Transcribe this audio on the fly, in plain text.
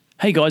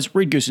Hey guys,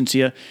 Reed Goosens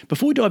here.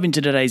 Before we dive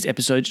into today's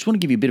episode, just want to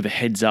give you a bit of a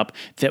heads up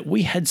that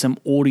we had some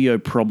audio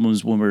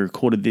problems when we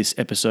recorded this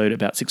episode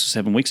about 6 or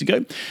 7 weeks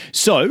ago.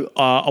 So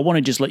I want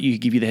to just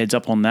give you the heads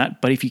up on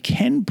that. But if you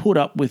can put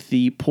up with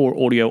the poor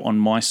audio on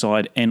my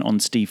side and on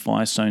Steve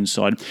Firestone's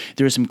side,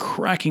 there is some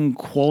cracking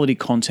quality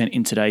content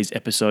in today's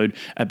episode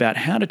about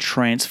how to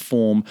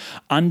transform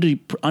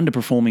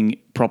underperforming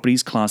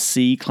properties, Class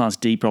C, Class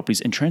D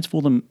properties, and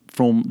transform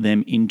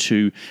them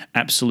into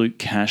absolute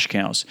cash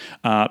cows.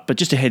 But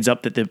just a heads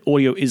up that the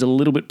audio is a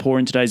little bit poor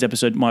in today's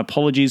episode. My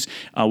apologies.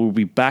 We'll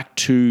be back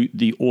to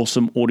the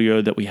awesome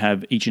audio that we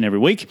have each and every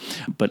week.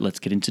 But let's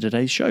get into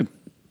today's show.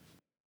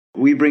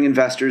 We bring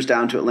investors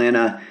down to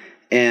Atlanta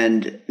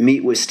and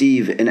meet with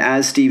Steve. And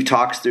as Steve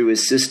talks through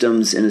his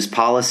systems and his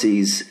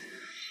policies,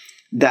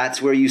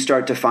 that's where you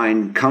start to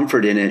find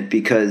comfort in it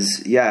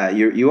because,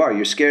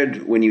 you're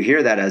scared when you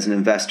hear that as an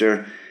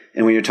investor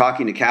and when you're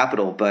talking to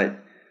capital. But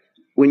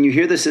when you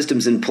hear the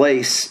systems in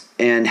place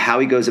and how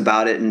he goes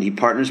about it and he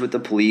partners with the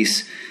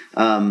police,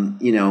 coming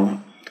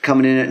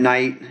in at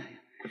night,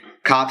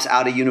 cops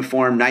out of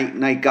uniform,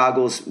 night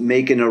goggles,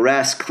 making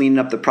arrests, cleaning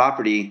up the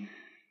property,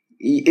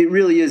 it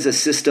really is a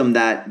system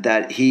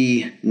that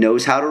he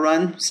knows how to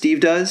run,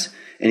 Steve does,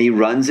 and he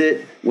runs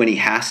it when he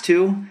has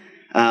to.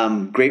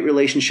 Great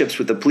relationships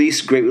with the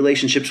police, great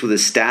relationships with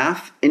his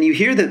staff. And you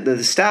hear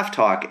the staff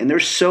talk, and they're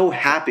so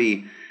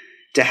happy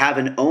to have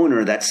an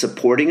owner that's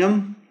supporting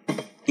them.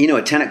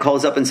 A tenant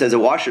calls up and says their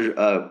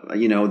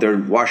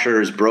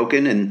washer is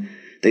broken, and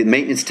the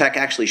maintenance tech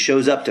actually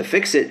shows up to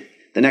fix it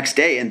the next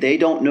day, and they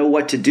don't know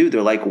what to do.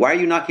 They're like, "Why are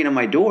you knocking on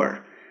my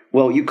door?"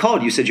 "Well, you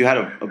called. You said you had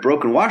a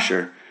broken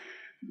washer."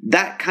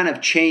 That kind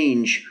of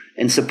change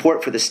and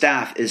support for the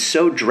staff is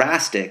so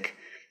drastic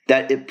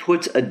that it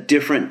puts a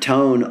different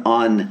tone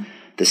on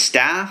the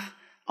staff,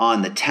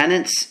 on the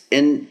tenants.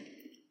 And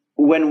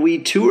when we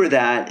tour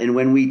that and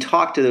when we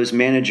talk to those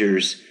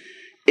managers,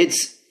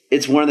 it's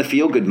one of the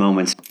feel-good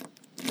moments.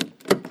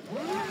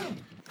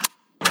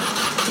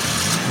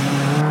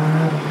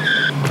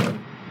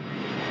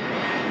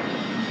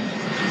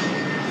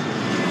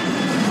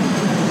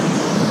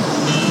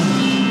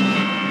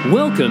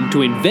 Welcome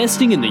to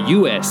Investing in the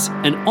US,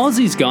 an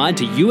Aussie's Guide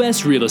to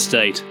US Real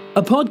Estate,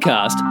 a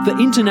podcast for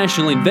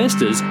international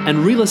investors and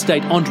real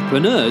estate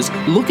entrepreneurs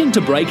looking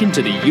to break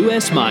into the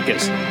US market.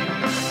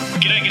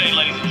 G'day,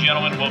 ladies and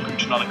gentlemen. Welcome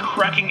to another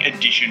cracking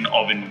edition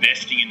of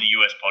Investing in the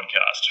US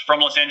podcast.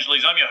 From Los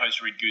Angeles, I'm your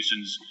host, Reed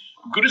Goosens.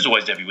 Good as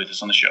always to have you with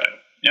us on the show.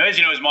 Now, as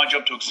you know, it's my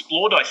job to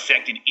explore,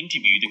 dissect, and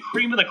interview the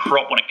cream of the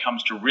crop when it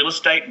comes to real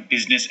estate,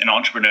 business, and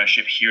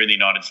entrepreneurship here in the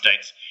United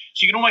States,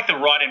 so you can all make the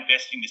right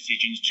investing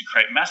decisions to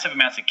create massive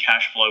amounts of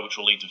cash flow, which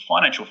will lead to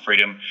financial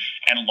freedom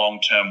and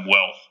long-term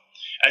wealth.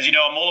 As you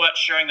know, I'm all about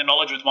sharing the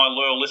knowledge with my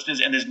loyal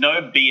listeners, and there's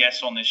no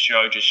BS on this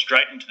show, just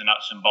straight into the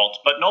nuts and bolts.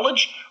 But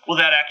knowledge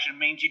without action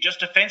means you're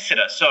just a fence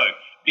sitter. So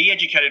be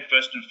educated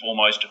first and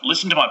foremost,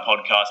 listen to my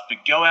podcast,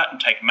 but go out and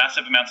take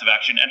massive amounts of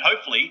action, and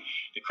hopefully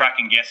the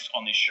cracking guests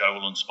on this show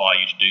will inspire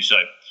you to do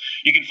so.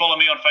 You can follow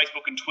me on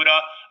Facebook and Twitter,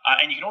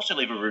 and you can also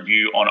leave a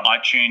review on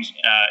iTunes.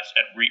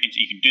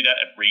 You can do that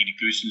at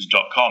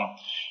reedgoosens.com.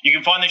 You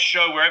can find this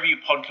show wherever you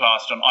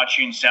podcast, on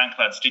iTunes,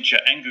 SoundCloud, Stitcher,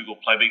 and Google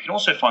Play, but you can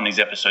also find these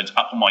episodes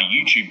up on my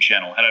YouTube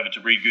channel. Head over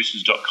to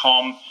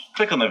reedgoosens.com,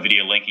 click on the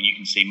video link, and you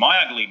can see my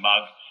ugly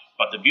mug,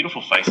 but the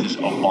beautiful faces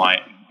of my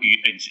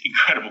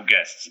incredible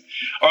guests.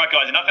 All right,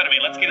 guys, enough out of me.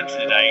 Let's get into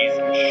today's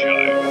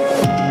show.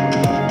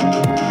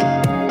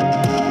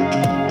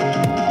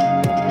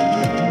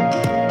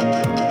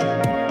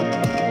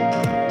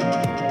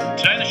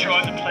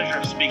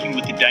 Speaking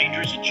with the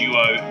dangerous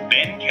duo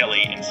Ben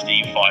Kelly and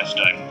Steve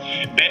Firestone.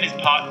 Ben is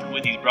partnered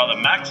with his brother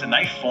Max, and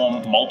they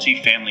form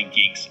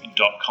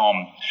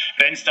multifamilygeeks.com.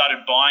 Ben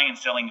started buying and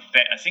selling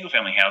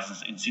single-family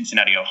houses in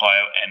Cincinnati,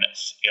 Ohio, and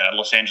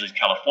Los Angeles,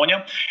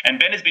 California. And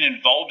Ben has been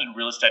involved in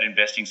real estate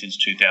investing since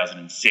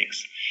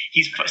 2006.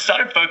 He's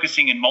started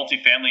focusing in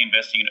multifamily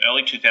investing in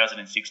early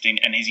 2016,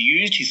 and he's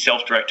used his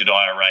self-directed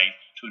IRA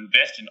to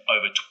invest in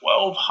over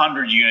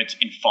 1,200 units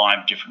in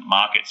 5 different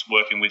markets,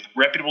 working with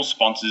reputable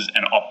sponsors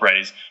and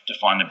operators to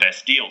find the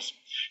best deals.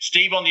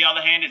 Steve, on the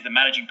other hand, is the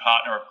managing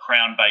partner of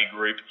Crown Bay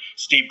Group.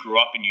 Steve grew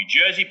up in New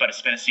Jersey, but has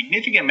spent a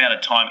significant amount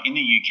of time in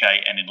the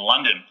UK and in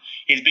London.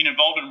 He's been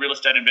involved in real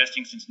estate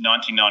investing since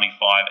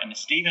 1995, and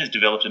Steve has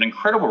developed an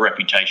incredible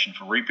reputation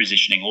for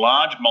repositioning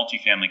large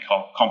multifamily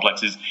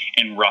complexes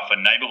in rougher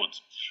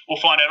neighborhoods.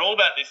 We'll find out all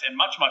about this and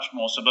much, much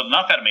more, so but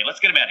enough out of me. Let's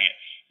get him out of here.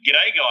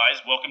 G'day,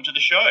 guys. Welcome to the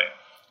show.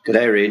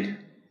 G'day, Reed.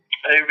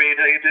 Hey, Reed.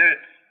 How you doing?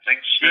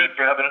 Thanks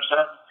for having us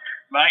on.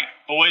 Mate,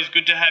 boys,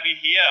 good to have you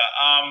here.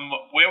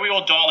 Where are we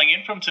all dialing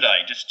in from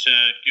today, just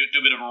to do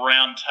a bit of a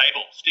round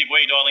table? Steve, where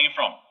are you dialing in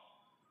from?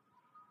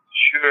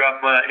 Sure,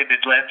 I'm in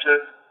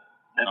Atlanta,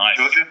 nice.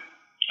 Georgia.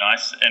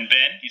 Nice. And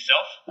Ben,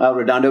 yourself?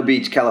 Redondo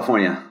Beach,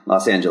 California,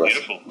 Los Angeles.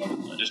 Beautiful.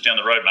 Just down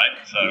the road, mate.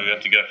 So we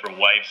have to go for a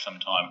wave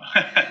sometime.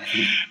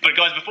 But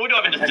guys, before we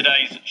dive into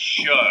today's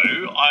show,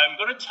 I'm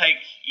going to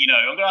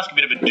ask a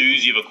bit of a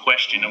doozy of a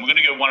question, and we're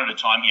going to go one at a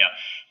time here.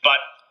 But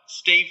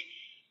Steve,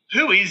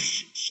 who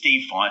is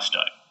Steve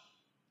Firestone?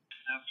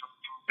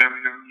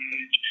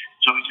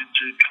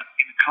 into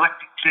either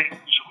collecting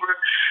things or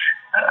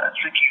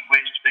thinking of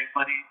ways to make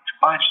money to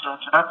buy stuff.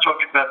 And I'm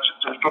talking about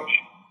since I was probably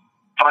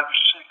 5 or 6.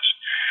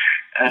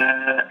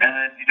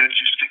 And,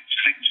 just things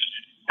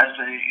as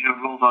they,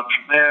 rolled on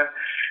from there.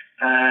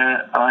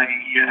 I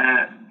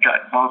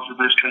got involved in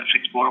those kind of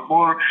things more and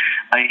more.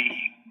 I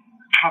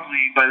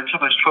probably, by the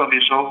time I was 12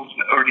 years old,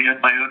 already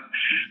had my own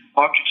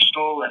market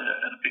stall at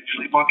a big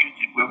flea market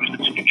where we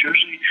lived in New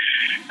Jersey.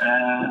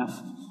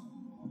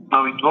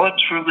 Mowing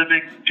lawns for a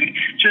living, doing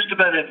just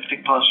about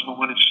everything possible.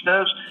 When it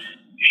snows,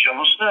 you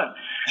shovel snow.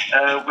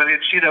 When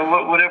it's,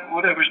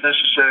 whatever's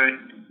necessary,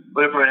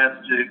 whatever I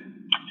have to do.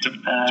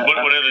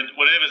 Whatever's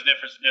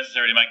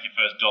necessary to make your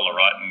first dollar,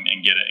 right,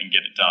 and get it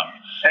done.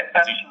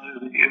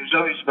 Absolutely, it was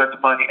always about the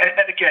money.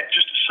 And again,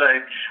 just to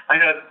say, I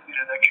know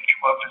that can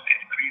come up in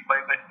a green way,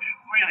 but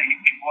really,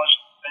 it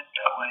wasn't meant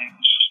that way. It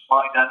was just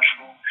my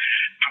natural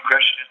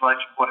progression in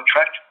life and what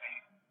attracted me,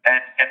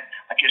 and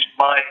I guess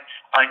my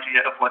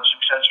idea of what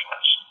success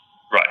was.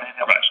 Right, and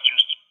it was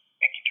just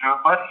making your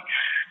own money.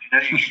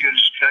 You could go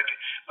to school.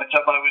 By the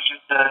time I was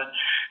in,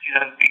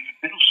 even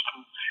middle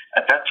school,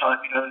 at that time,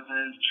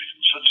 the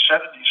sort of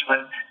 70s,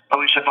 and I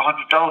always had $100 in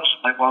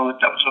my wallet.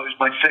 That was always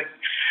my thing,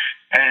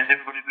 and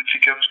everybody would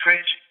think I was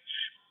crazy.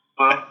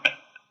 Well,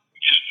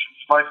 just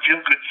my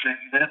feel-good thing,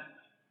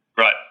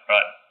 Right.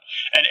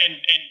 And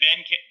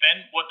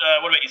Ben, what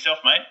about yourself,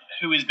 mate?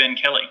 Who is Ben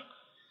Kelly?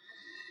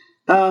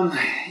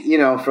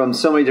 From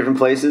so many different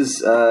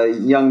places.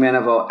 Young man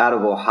out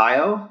of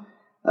Ohio,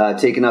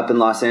 taken up in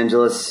Los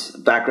Angeles,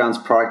 background's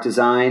product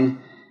design,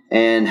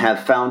 and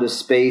have found a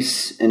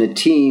space and a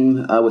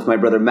team with my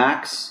brother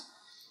Max,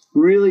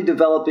 really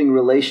developing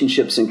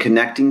relationships and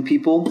connecting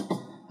people.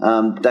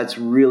 That's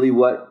really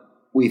what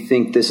we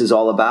think this is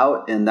all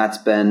about, and that's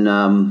been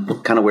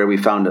kind of where we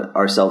found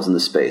ourselves in the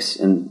space,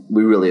 and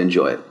we really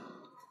enjoy it.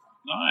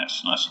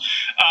 Nice.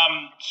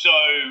 So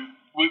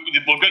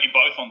we've got you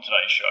both on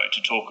today's show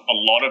to talk a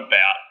lot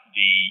about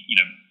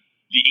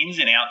the ins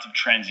and outs of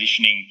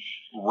transitioning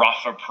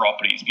rougher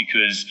properties,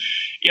 because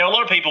a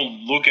lot of people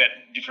look at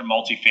different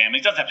multifamily.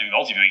 It doesn't have to be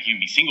multifamily; it can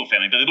be single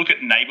family. But they look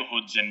at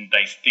neighborhoods and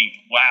they think,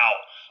 "Wow,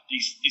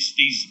 this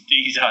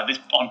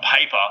on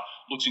paper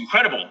looks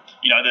incredible.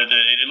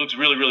 It looks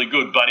really, really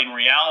good." But in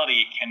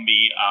reality, it can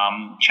be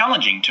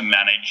challenging to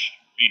manage.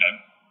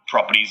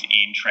 Properties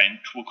in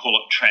we'll call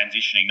it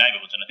transitioning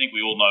neighborhoods, and I think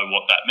we all know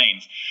what that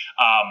means.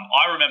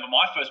 I remember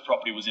my first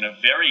property was in a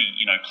very,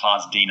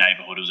 Class D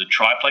neighborhood. It was a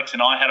triplex,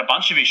 and I had a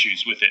bunch of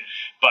issues with it.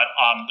 But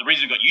the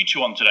reason I got you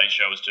two on today's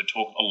show is to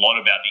talk a lot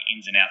about the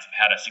ins and outs of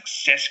how to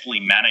successfully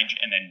manage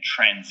and then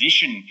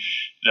transition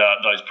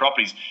those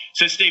properties.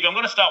 So, Steve, I'm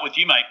going to start with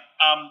you, mate.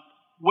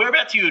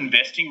 Whereabouts are you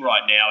investing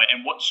right now,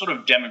 and what sort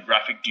of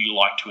demographic do you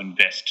like to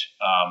invest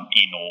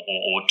in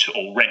or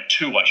rent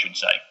to, I should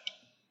say?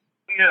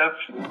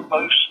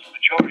 Most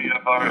majority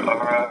of our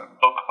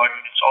bulk of our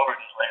units are in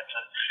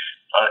Atlanta,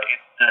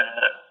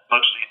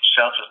 mostly in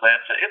South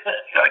Atlanta, in the,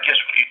 I guess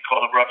what you'd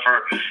call the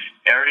rougher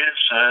areas.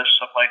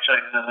 Some might say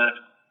the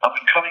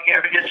up-and-coming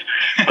areas,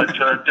 but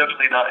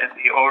definitely not in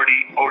the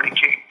already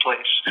king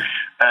place.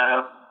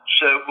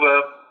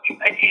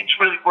 It's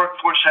really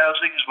workforce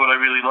housing is what I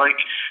really like.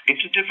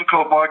 It's a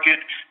difficult market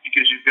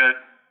because you've got,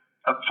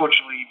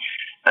 unfortunately,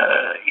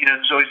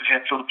 there's always a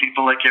handful of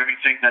people like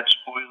everything that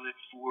spoil it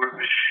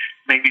for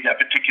maybe that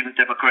particular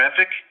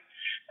demographic,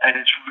 and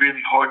it's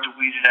really hard to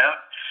weed it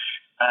out.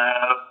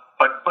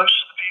 But most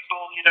of the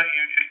people,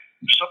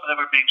 some of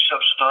them are being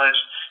subsidized,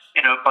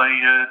 by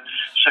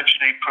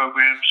Section 8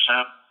 programs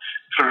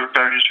for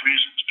various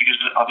reasons,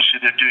 because obviously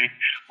they're doing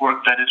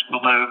work that is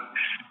below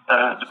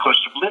the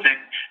cost of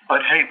living.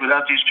 But hey,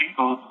 without these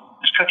people,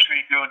 this country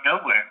ain't going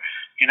nowhere.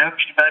 Can you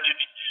imagine?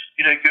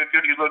 Go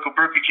to your local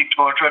Burger King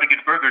tomorrow, try to get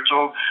a burger. It's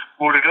all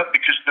boarded up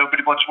because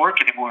nobody wants to work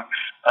anymore.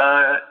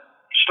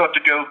 You start to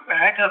go,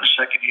 hang on a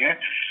second here.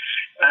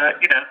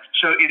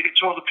 So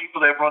it's all the people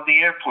that run the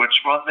airports,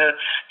 run the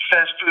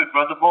fast food,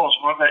 run the malls,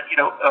 run that,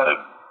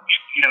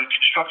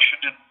 construction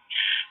and,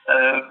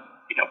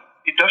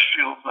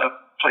 industrial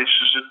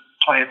places and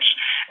plants.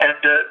 And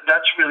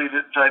that's really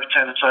the type of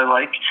tenants I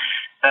like.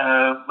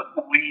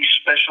 We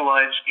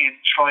specialize in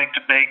trying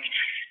to make,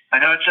 I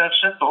know it sounds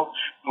simple.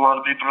 A lot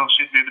of people don't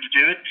seem to be able to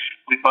do it.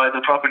 We buy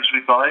the properties we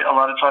buy. A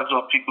lot of times there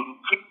are people who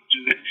couldn't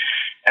do it.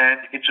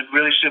 And it's a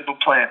really simple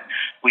plan.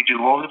 We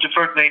do all the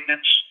deferred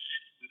maintenance.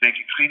 We make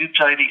it clean and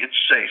tidy and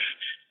safe.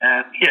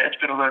 And yeah,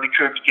 it's been a learning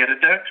curve to get it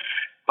there.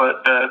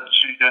 But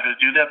so you know how to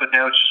do that. But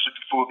now it's just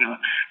like a formula.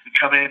 We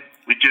come in,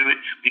 we do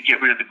it, we get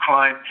rid of the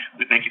crime,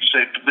 we make it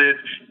safe to live.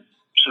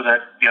 So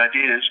that the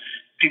idea is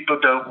people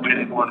don't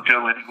really want to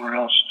go anywhere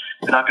else.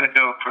 They're not going to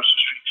go across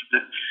the street to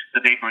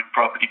the neighboring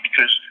property,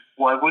 because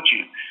why would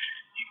you?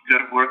 You can go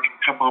to work and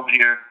come home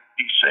here,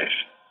 be safe.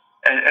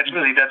 And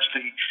really, that's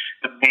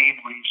the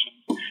main reason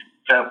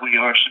that we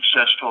are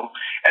successful.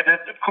 And then,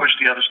 of course,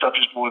 the other stuff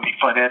is more the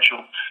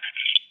financial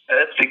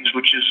things,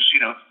 which is,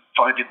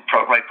 finding the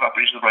right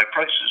properties at the right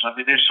prices. I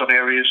mean, there's some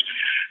areas,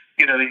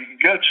 you can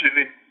go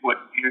to in what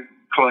you're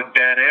calling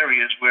bad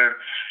areas where,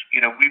 we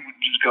would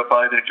just go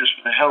by there just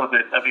for the hell of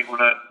it. I mean, we're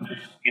not,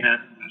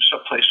 some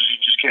places you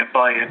just can't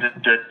buy in,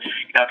 and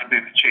you're not going to be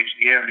able to change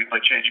the area by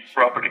changing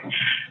property.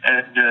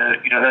 And,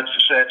 that's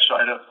the sad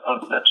side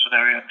of that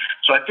scenario.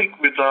 So I think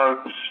with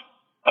our,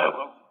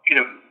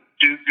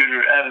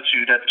 do-gooder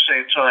attitude at the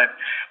same time,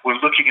 we're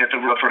looking at the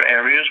rougher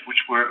areas,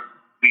 which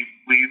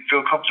we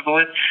feel comfortable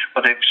in,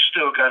 but they've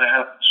still got to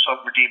have some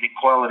redeeming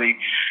quality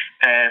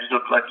and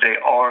look like they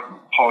are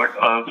part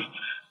of,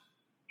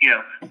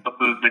 the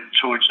movement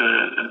towards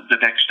the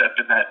next step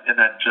in that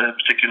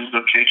particular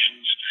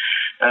location's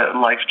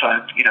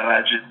lifetime.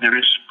 As in there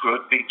is some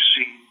growth being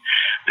seen.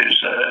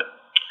 There's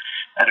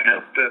I don't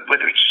know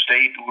whether it's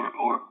state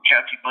or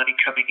county money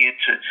coming in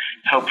to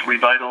help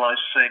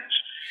revitalize things.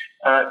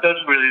 Those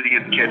are really the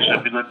indicators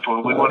that we look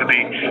for. We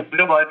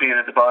don't mind being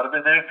at the bottom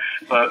in there,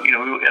 but we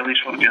at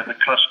least want to be on the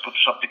cusp of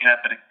something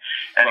happening,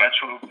 and that's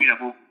where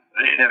we'll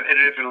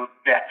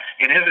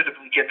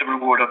inevitably get the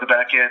reward on the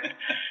back end.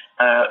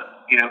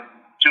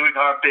 Doing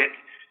our bit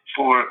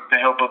for the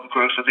help of the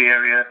growth of the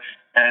area,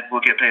 and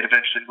we'll get paid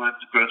eventually when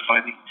the growth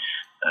finally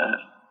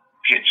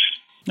hits.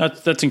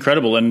 That's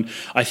incredible. And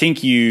I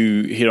think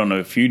you hit on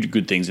a few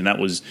good things, and that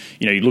was,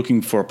 you're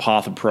looking for a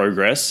path of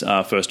progress,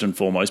 first and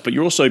foremost, but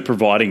you're also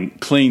providing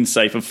clean,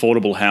 safe,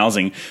 affordable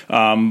housing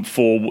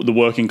for the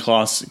working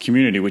class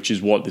community, which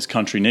is what this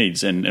country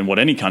needs and what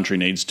any country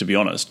needs, to be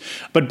honest.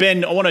 But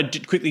Ben, I want to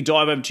quickly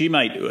dive over to you,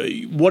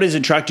 mate. What has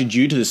attracted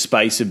you to the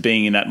space of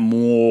being in that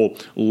more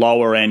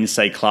lower end,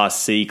 say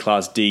Class C,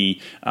 Class D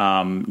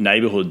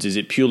neighbourhoods? Is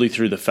it purely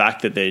through the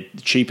fact that they're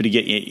cheaper to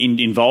get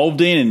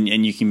involved in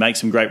and you can make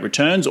some great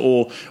returns?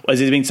 Or has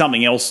there been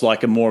something else,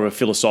 like a more of a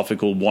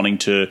philosophical wanting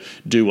to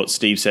do what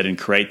Steve said and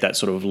create that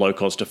sort of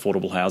low-cost,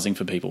 affordable housing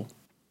for people?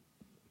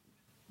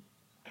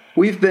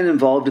 We've been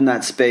involved in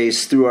that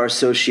space through our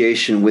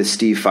association with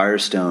Steve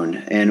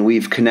Firestone, and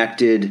we've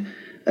connected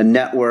a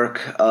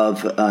network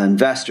of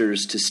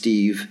investors to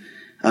Steve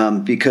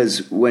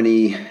because when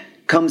he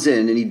comes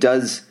in and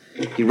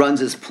he runs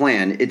his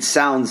plan, it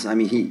sounds,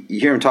 you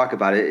hear him talk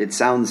about it, it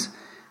sounds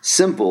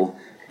simple,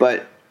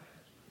 but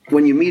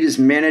when you meet his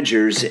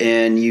managers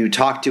and you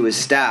talk to his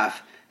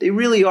staff, they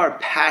really are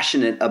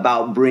passionate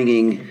about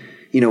bringing,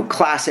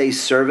 Class A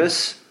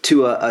service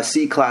to a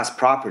C-class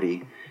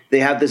property. They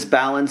have this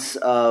balance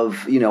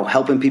of,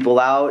 helping people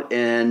out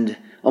and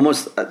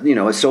almost,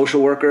 a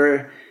social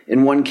worker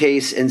in one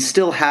case, and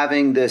still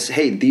having this,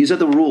 hey, these are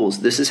the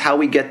rules. This is how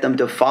we get them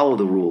to follow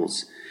the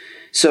rules.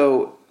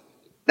 So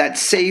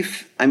that's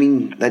safe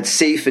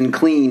and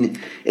clean.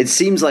 It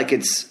seems like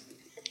it's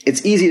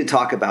easy to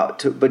talk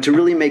about, but to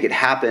really make it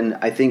happen,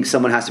 I think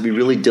someone has to be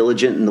really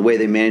diligent in the way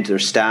they manage their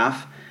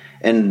staff.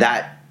 And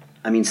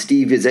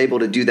Steve is able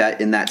to do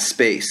that in that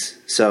space.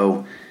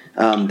 So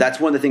that's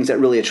one of the things that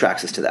really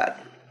attracts us to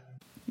that.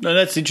 No,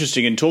 that's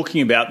interesting. And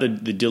talking about the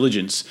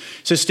diligence.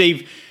 So,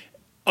 Steve,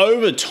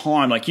 over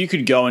time, you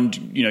could go and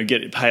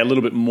pay a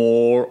little bit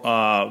more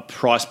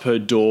price per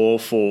door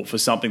for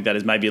something that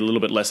is maybe a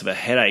little bit less of a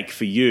headache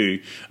for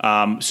you.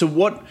 So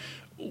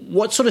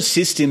what sort of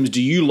systems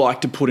do you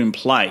like to put in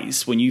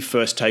place when you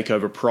first take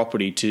over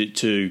property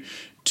to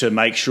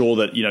make sure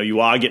that you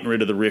are getting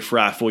rid of the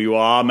riffraff, or you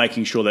are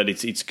making sure that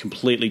it's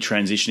completely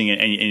transitioning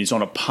and is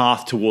on a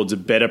path towards a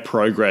better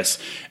progress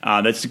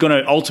that's going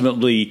to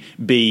ultimately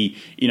be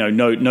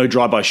no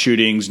drive-by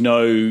shootings,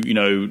 no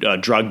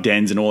drug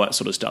dens and all that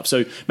sort of stuff.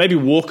 So maybe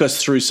walk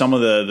us through some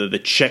of the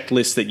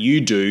checklists that you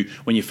do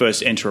when you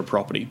first enter a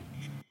property.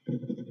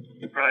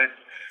 Right.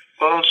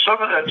 Well, some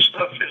of that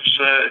stuff is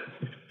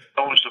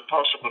almost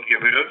impossible to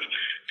get rid of.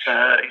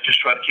 You just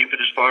try to keep it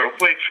as far away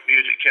from you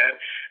as you can.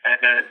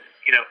 And,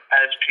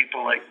 as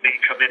people like me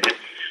come in and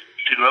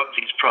do up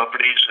these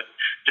properties and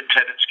the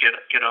tenants get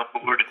on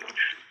board and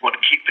want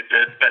to keep it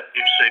that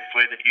new safe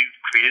way that you've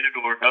created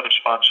or another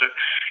sponsor,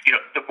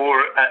 the more,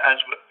 as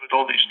with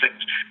all these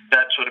things,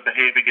 that sort of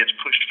behavior gets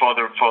pushed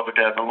farther and farther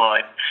down the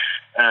line.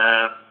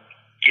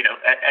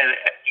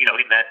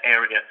 In that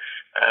area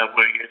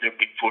where they're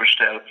being forced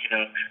out,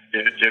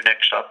 their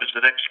next stop is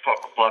the next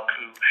apartment block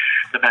who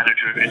the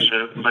manager is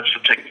lets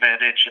them take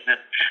advantage, and then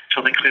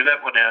until they clear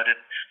that one out, and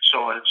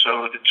so on and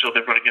so on, until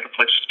they're running out of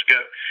places to go.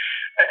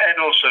 And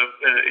also,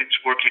 it's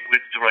working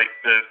with the right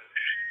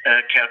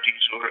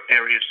counties or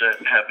areas that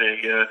have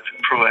a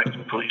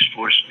proactive police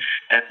force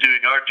and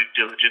doing our due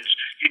diligence.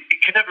 You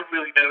can never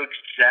really know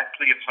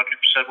exactly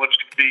 100% what's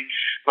going to be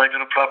like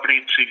on a property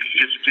until you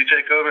physically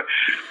take over,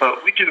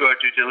 but we do our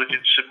due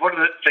diligence. And one of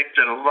the things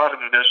that a lot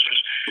of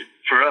investors,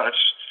 for us,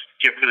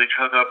 get really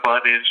hung up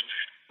on is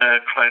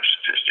crime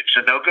statistics.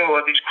 And they'll go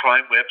on these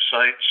crime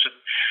websites and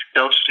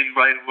they'll see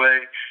right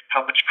away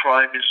how much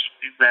crime is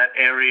in that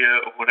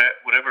area or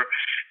whatever.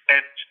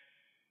 And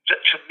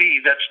to me,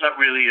 that's not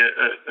really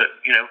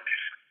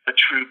a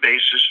true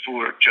basis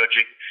for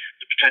judging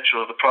the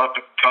potential of the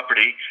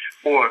property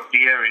or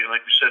the area. Like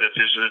we said, if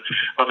there's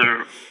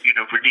other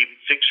redeeming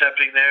things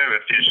happening there,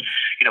 if there's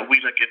we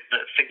look at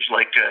things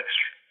like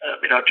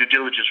in our due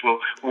diligence, well,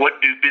 what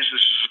new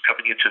businesses are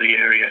coming into the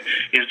area?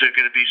 Is there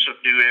going to be some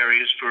new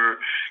areas for,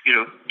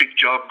 big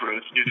job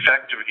growth, new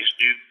factories,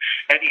 new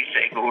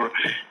anything, or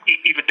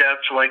even down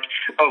to like,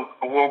 a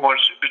Walmart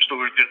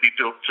superstore is going to be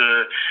built,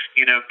 10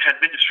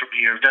 minutes from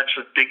here. That's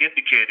a big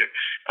indicator.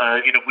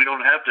 We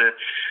don't have the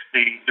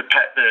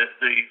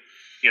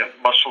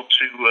muscle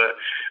to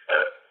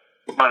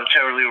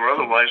monetarily or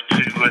otherwise to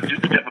do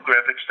the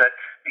demographics that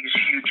these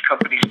huge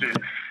companies do.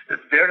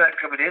 They're not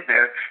coming in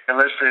there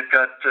unless they've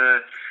got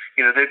some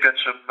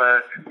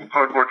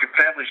hard-working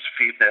families to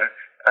feed there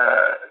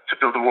to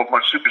build a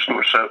Walmart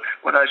superstore. So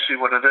when I see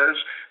one of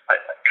those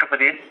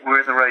coming in, we're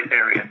in the right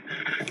area.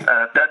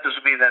 That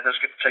doesn't mean that that's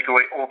going to take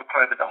away all the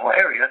crime in the whole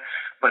area,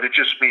 but it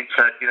just means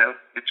that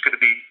it's going to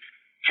be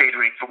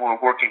catering for more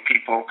working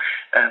people,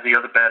 and the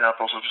other bad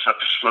apples will just have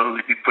to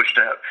slowly be pushed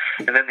out.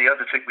 And then the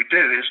other thing we do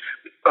is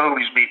we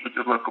always meet with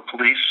the local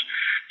police.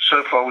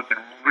 So far, we've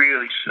been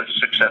really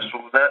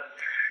successful with that.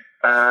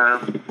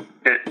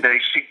 They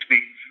seem to be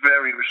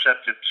very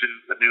receptive to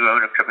a new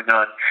owner coming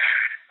on.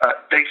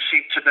 They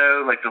seem to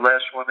know, like the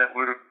last one that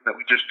we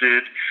just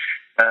did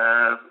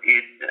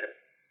in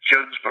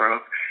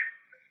Jonesboro,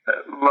 a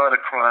lot of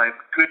crime,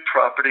 good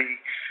property,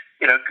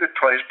 good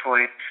price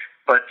point.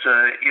 But,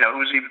 it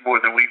was even more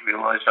than we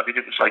realized. I mean,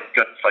 it was like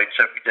gunfights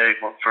every day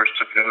when we first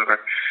took it over.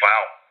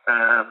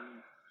 Wow.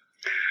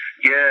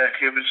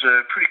 It was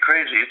pretty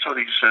crazy. It's all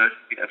these,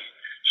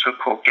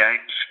 so-called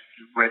gangs,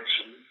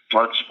 Reds and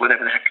Bloods,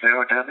 whatever the heck they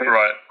are down there.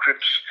 Right.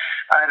 Crips.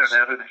 I don't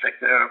know who the heck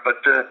they are,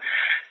 but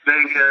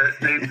they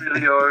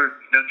really are,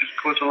 just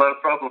cause a lot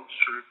of problems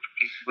for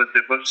people when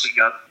they're mostly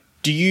young.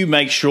 Do you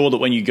make sure that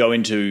when you go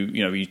into,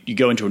 you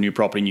go into a new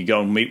property and you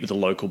go and meet with the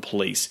local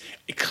police,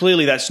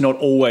 clearly that's not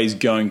always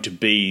going to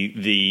be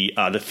the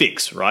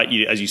fix, right?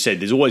 As you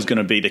said,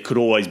 there could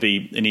always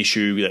be an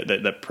issue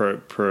that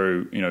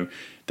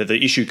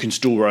the issue can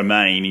still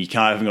remain. You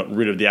haven't got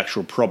rid of the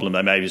actual problem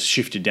that maybe has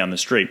shifted down the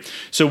street.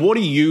 So what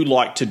do you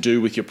like to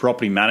do with your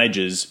property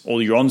managers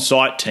or your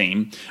on-site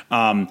team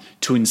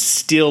to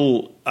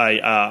instill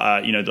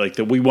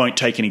that we won't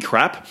take any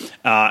crap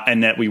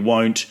and that we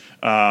won't,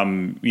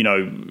 we're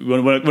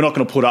not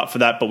going to put up for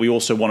that, but we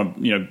also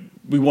want to,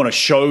 we want to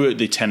show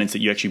the tenants that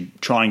you're actually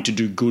trying to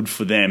do good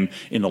for them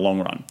in the long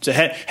run. So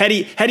how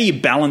do you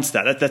balance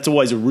that? That's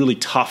always a really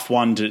tough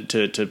one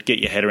to get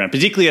your head around,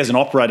 particularly as an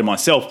operator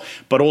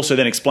myself, but also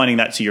then explaining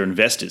that to your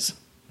investors.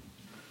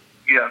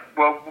 Yeah,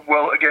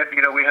 well, again,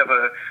 we have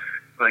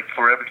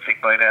for everything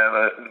by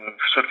now,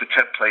 sort of a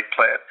template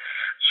plan.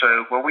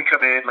 So when we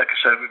come in, like I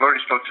said, we've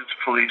already spoken to the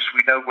police.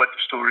 We know what the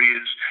story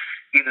is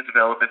in the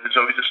development. There's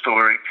always a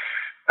story.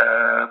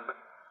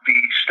 The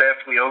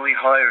staff, we only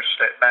hire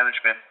staff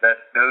management that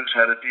knows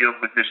how to deal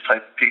with this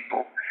type of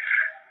people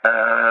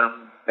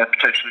that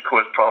potentially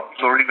cause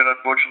problems, or even,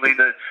 unfortunately,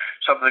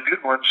 some of the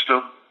good ones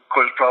still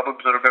cause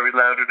problems that are very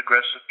loud and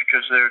aggressive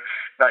because they're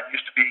not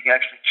used to being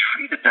actually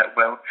treated that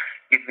well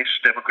in this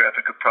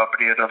demographic of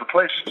property at other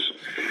places.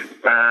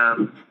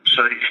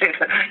 So you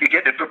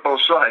get it from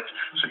both sides.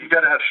 So you've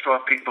got to have strong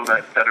people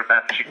that are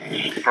managing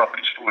these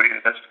properties for you.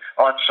 That's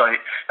on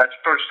site. That's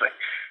the first thing.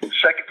 The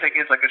second thing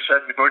is, like I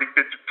said, we've already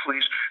been to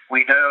police.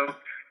 We know.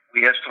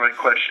 We ask the right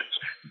questions.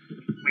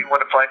 We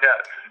want to find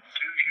out,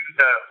 do you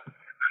know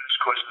who's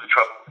causing the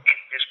trouble in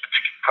this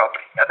particular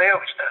property? And they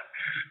always know.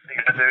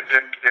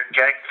 They're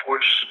gang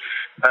force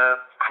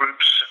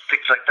groups and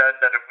things like that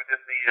are within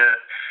the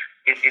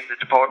in the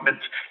department,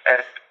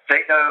 and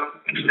they know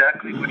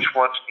exactly which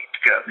ones need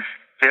to go.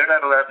 They're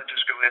not allowed to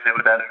just go in there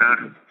without an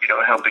owner,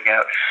 helping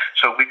out.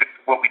 So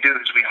what we do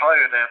is we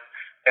hire them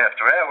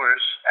after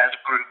hours as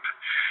a group,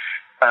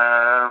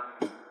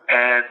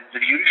 and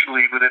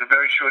usually within a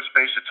very short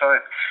space of time,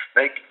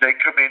 they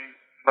come in.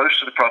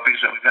 Most of the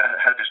properties that we've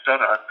had this done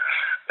on,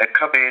 they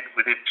come in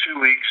within 2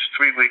 weeks,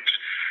 3 weeks.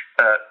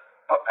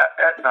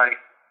 At night,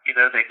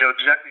 they know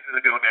exactly who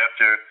they're going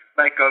after.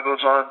 Night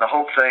goggles on, the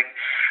whole thing,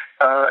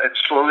 and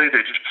slowly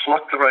they just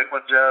pluck the right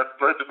ones out,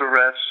 load them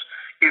arrests,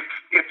 if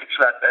it's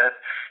that bad,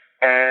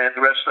 and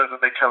the rest of them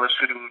they tell us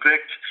who to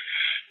evict.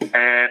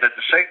 And at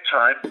the same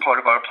time, part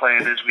of our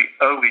plan is we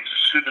always,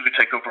 as soon as we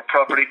take over a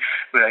property,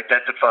 we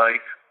identify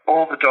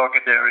all the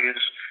darkened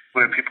areas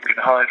where people can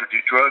hide or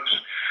do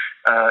drugs.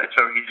 It's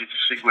very easy to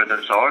see where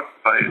those are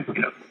by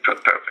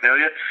drug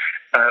paraphernalia.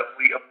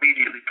 We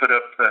immediately put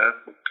up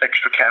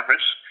extra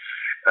cameras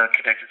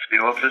connected to the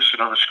office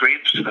and on the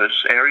screens to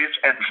those areas,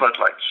 and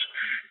floodlights.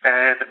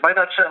 And it might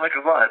not sound like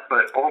a lot,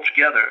 but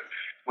altogether,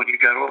 when you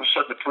got all of a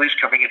sudden the police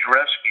coming in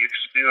harassing you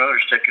because the new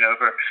owner's taking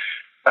over,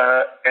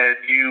 and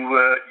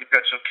you've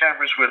got some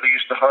cameras where they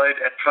used to hide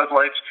and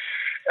floodlights,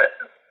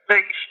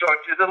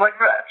 they're like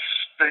rats.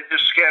 They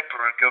just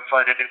scamper and go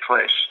find a new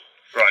place.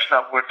 Right. It's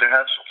not worth their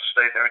hassle to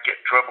stay there and get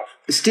in trouble.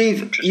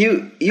 Steve,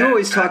 you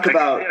always talk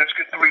about... It's a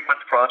good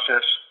 3-month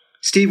process.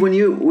 Steve, when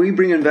we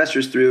bring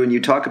investors through and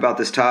you talk about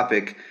this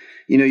topic,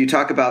 you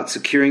talk about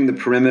securing the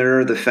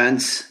perimeter, the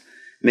fence,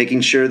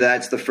 making sure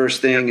that's the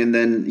first thing, and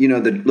then,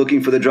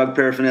 looking for the drug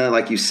paraphernalia,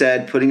 like you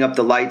said, putting up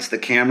the lights, the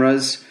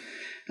cameras.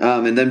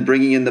 and then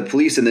bringing in the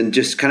police, and then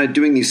just kind of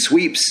doing these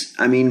sweeps.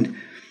 I mean,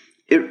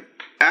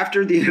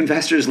 after the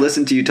investors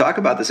listen to you talk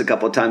about this a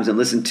couple of times and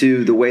listen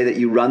to the way that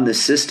you run the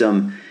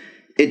system,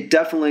 it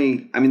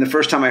definitely, I mean, the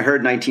first time I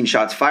heard 19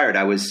 shots fired,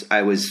 I was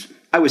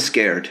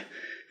scared.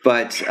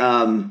 But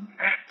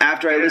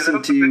after I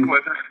listened to you,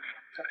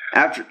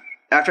 after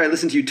I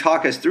listened to you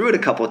talk us through it a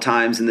couple of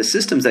times and the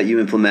systems that you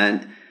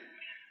implement,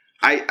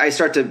 I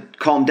start to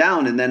calm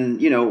down. And then,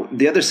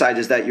 the other side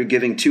is that you're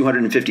giving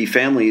 250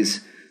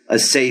 families a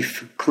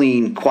safe,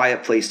 clean,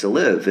 quiet place to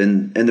live.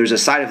 And there's a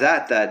side of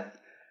that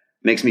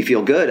makes me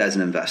feel good as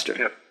an investor.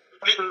 Yeah,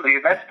 absolutely.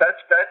 And that's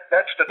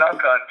the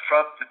knock-on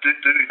from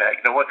doing that.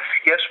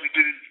 Yes, we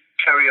do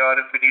carry on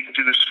if we need to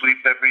do a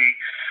sweep every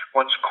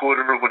once a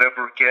quarter or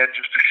whatever, again,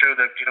 just to show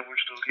that,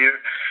 we're still here.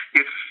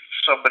 If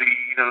somebody,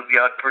 the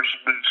odd person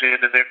moves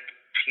in and their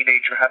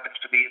teenager happens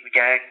to be in the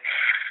gang,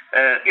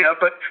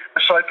 but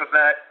aside from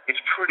that,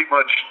 it's pretty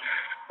much,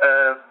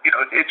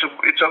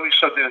 it's always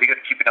something that you got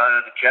to keep an eye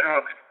on in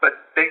general,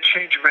 but they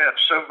change around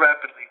so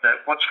rapidly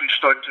that once we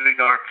start doing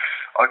our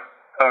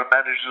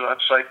managers on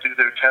site do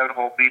their town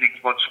hall meetings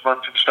once a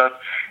month and stuff,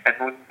 and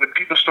when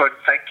people start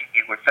thanking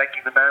you or thanking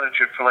the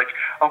manager for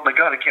oh my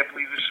God, I can't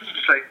believe this is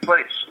the same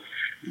place,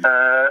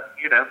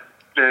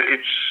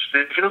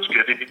 it feels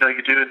good, and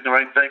you're doing the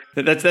right thing.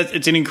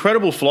 It's an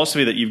incredible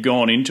philosophy that you've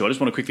gone into. I just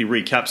want to quickly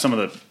recap some of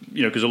the,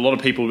 because a lot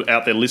of people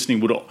out there listening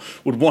would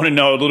want to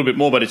know a little bit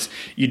more. But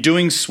you're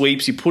doing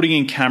sweeps, you're putting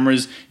in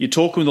cameras, you're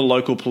talking with the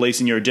local police,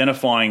 and you're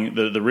identifying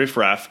the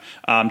riffraff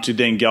to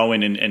then go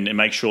in and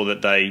make sure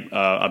that they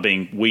are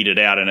being weeded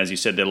out. And as you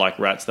said, they're like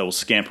rats; they will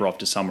scamper off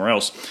to somewhere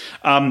else.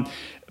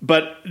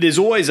 But there's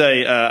always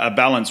a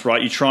balance,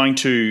 right? You're trying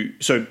to...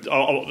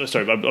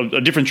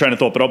 a different train of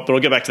thought, but I'll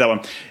get back to that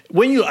one.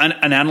 When you're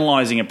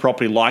analysing a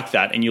property like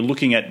that and you're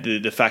looking at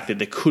the fact that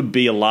there could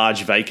be a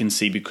large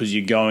vacancy because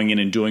you're going in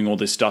and doing all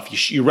this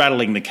stuff, you're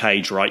rattling the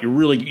cage, right? You're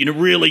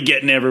really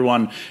getting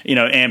everyone,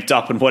 amped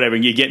up and whatever,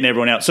 and you're getting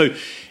everyone out. So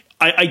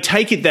I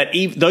take it that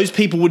those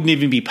people wouldn't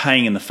even be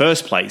paying in the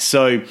first place.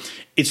 So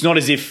it's not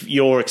as if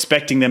you're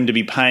expecting them to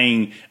be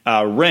paying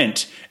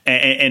rent.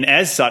 And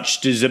as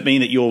such, does it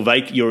mean that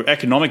your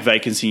economic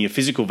vacancy, your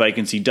physical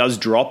vacancy does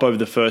drop over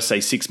the first,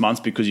 say, 6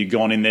 months because you've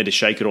gone in there to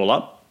shake it all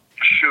up?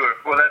 Sure.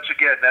 Well, that's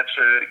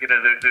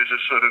there's a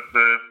sort of,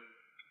 two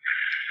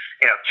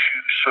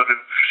sort of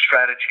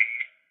strategy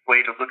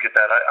way to look at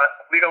that.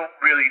 We don't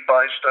really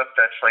buy stuff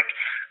that's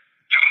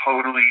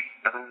totally,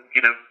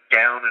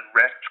 down and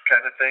wrecked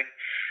kind of thing.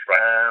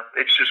 Right.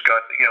 It's just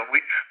got,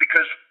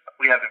 because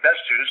we have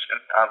investors,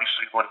 and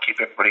obviously we want to keep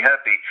everybody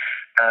happy.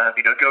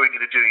 Going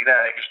into doing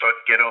that, you start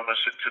to get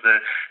almost into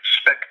the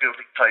spec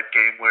building type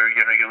game where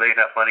you're laying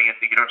out money and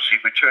you don't see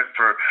return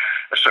for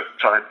a certain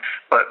time.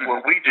 But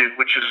what we do,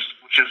 which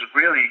is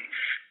really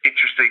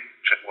interesting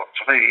to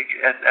me,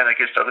 and I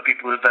guess to other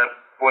people, is that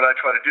what I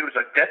try to do is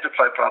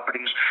identify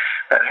properties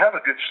that have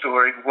a good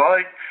story.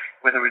 Why?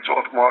 Whether it's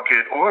off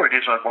market or it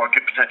is on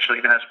market potentially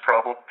and has a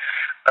problem,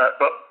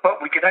 but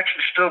we can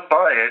actually still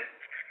buy it.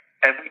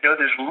 And we know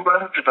there's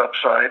loads of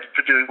upside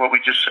for doing what we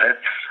just said,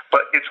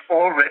 but it's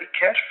already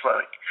cash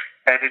flowing,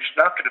 and it's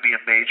not going to be a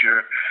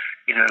major,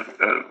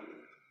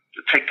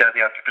 take down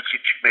the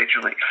occupancy too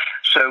majorly.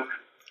 So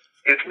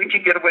if we can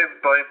get away with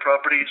buying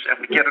properties,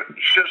 and we get it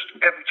just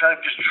every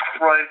time, just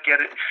try to get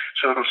it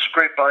so it'll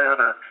scrape by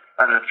on a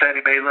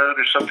Fannie Mae loan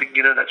or something,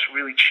 that's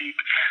really cheap.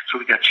 So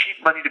we got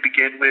cheap money to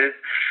begin with.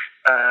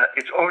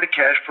 It's already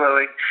cash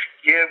flowing.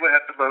 Yeah, we'll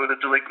have to lower the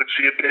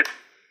delinquency a bit.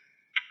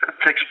 It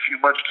takes a few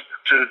months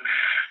to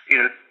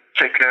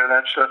take care of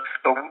that stuff,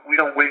 but we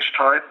don't waste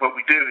time. What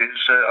we do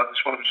is, on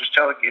this one I was just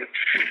telling you,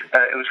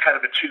 it was kind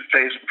of a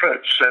two-phase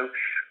approach. So,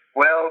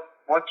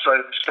 one side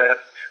of the staff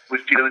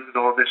was dealing with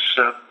all this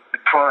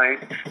crime,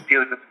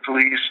 dealing with the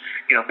police,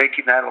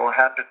 making that all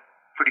happen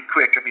pretty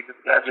quick. I mean,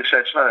 as I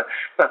said, it's not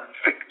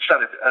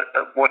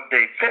a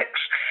one-day fix.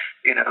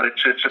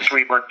 It's a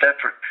 3-month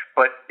effort.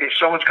 But if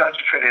someone's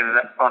concentrating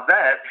on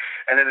that,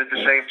 and then at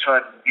the same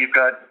time you've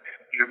got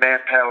your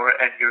manpower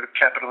and your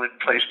capital in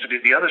place to do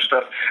the other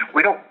stuff,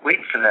 we don't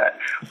wait for that.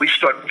 We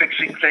start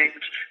fixing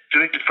things,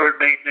 doing deferred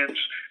maintenance,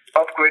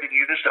 upgrading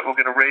units that we're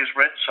going to raise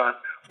rents on,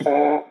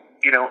 all,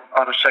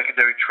 on a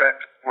secondary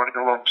track running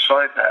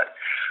alongside that.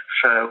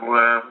 So,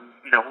 we're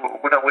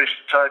not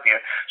wasting time here.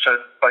 So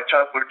by the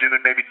time we're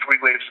doing maybe 3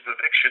 waves of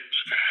evictions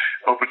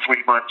over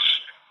 3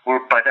 months,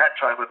 by that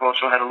time we've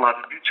also had a lot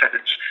of new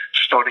tenants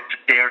starting to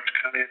dare to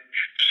come in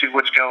to see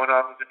what's going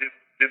on with the new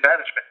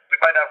management. We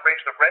might not raise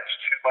the rents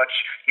too much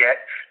yet,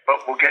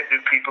 but we'll get new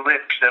people in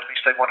because at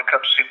least they want to come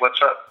see what's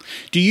up.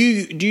 Do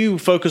you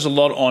focus a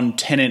lot on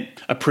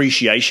tenant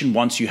appreciation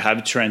once you have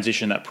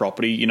transitioned that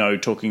property?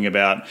 Talking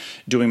about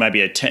doing maybe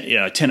a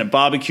tenant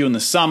barbecue in the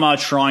summer,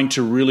 trying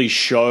to really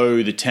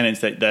show the tenants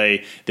that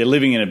they're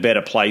living in a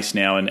better place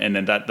now,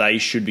 and that they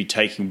should be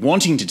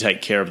wanting to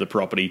take care of the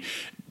property.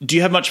 Do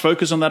you have much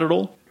focus on that at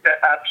all?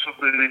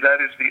 Absolutely.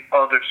 That is the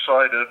other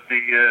side of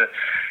the,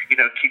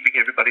 keeping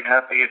everybody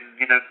happy and,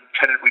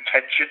 tenant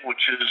retention,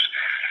 which is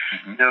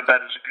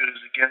about as good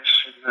as it gets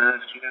in,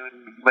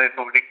 in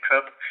landlord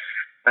income,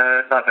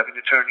 not having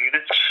to turn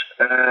units,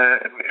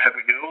 and we have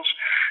renewals.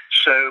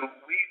 So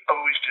we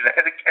always do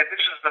that. And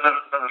this is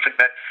another thing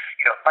that,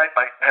 I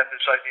might have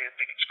this idea and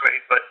think it's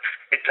great, but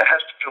it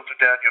has to filter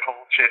down your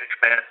whole chain of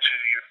command to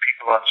your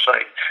people on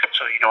site.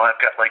 So, I've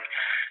got like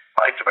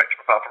my director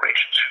of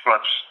operations who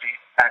runs the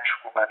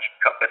actual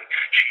management company.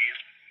 She is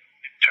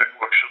in turn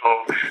works with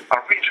all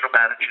our regional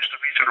managers. The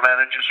regional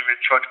managers are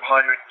in charge of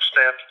hiring the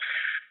staff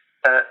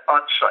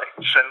on site.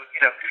 So,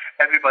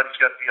 everybody's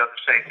got to be on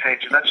the same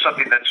page. And that's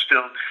something that's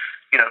still,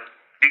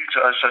 new to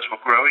us as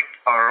we're growing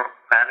our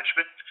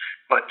management.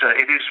 But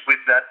it is with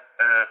that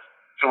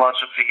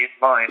philosophy in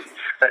mind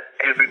that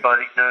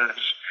everybody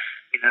knows,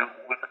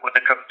 when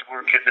they come to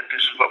work in, that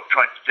this is what we're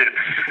trying to do.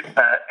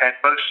 And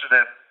most of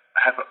them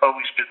have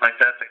always been like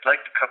that. They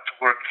like to come to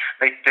work.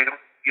 They don't,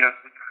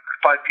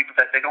 find people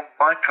that they don't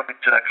mind coming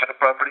to that kind of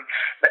property.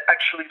 They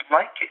actually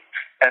like it.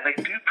 And they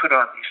do put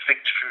on these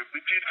things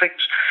we do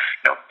things,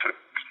 for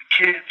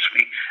kids.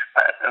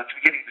 At the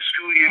beginning of the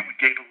school year, we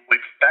gave away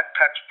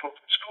backpacks full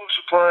of school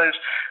supplies.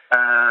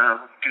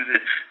 We've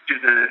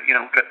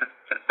got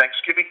the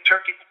Thanksgiving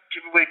turkey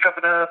giveaway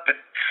coming up,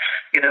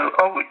 and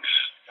always,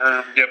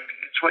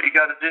 it's what you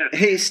got to do.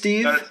 Hey,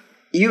 Steve,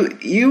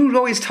 you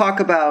always talk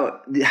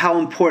about how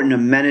important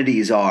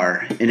amenities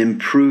are in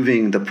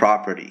improving the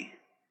property.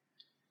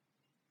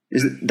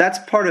 That's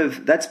part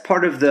of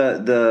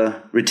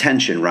the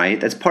retention, right?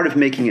 That's part of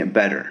making it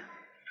better.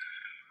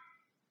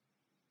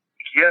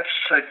 Yes,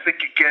 I think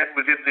again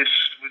within this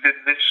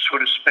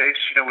sort of space,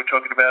 we're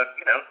talking about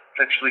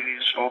essentially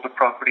these older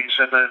properties,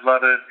 and a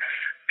lot of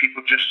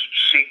people just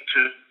seem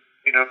to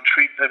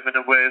treat them in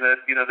a way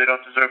that they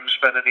don't deserve to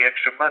spend any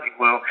extra money.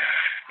 Well,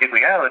 in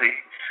reality,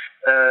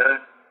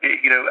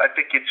 I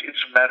think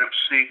it's a matter of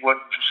seeing what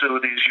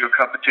facilities your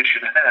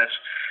competition has,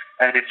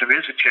 and if there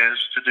is a chance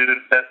to do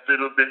that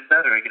little bit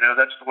better,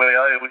 that's the way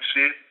I would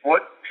see it.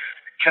 What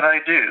can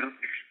I do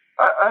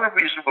on a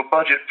reasonable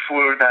budget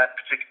for that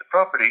particular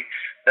property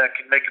that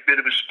can make a bit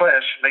of a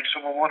splash and make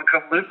someone want to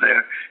come live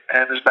there?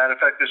 And as a matter of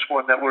fact, this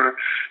one that we're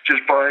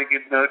just buying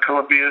in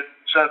Columbia,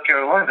 South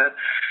Carolina,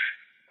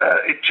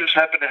 it just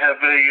happened to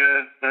have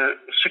a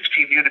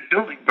 16-unit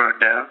building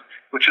burned down,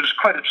 which is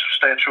quite a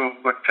substantial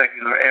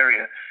rectangular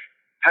area.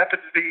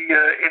 Happened to be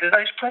in a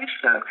nice place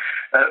now,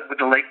 with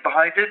the lake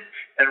behind it,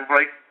 and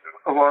right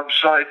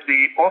alongside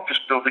the office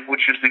building,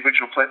 which is the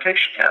original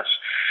plantation house.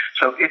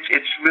 So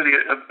it's really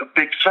a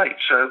big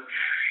site. So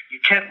you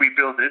can't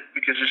rebuild it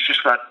because it's just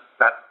not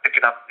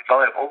economically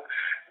viable.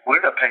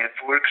 We're not paying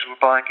for it because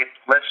we're buying it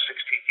less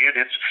 16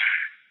 units.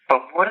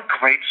 But what a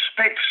great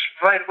space!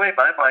 Right away,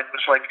 my mind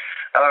was like,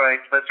 all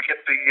right, let's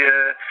get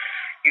the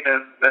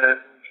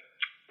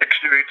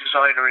exterior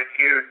designer in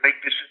here and make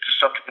this into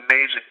something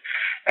amazing.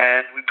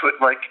 And we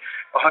put like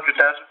 $100,000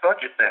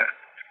 budget there.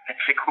 And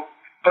think, well,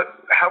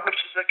 but how much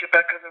does that get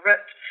back on the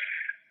rent?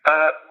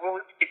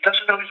 Well, it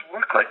doesn't always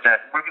work like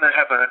that. We're going to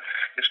have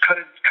it's cut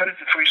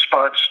into 3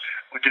 spots.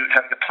 We're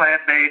having a plan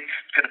made.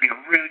 It's going to be a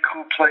really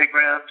cool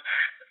playground,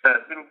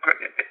 little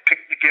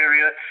picnic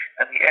area,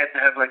 and the end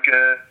have like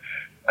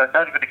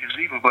not even a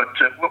gazebo, but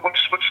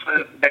what's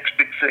the next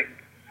big thing?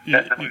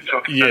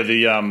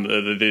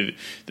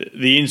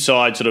 The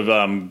inside sort of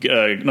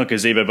not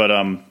gazebo, but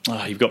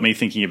you've got me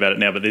thinking about it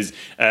now. But there's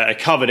a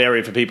covered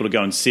area for people to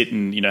go and sit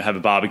and have a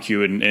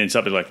barbecue and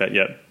something like that.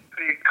 Yeah,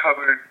 big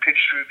covered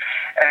pitched roof,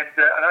 and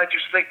I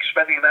just think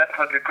spending that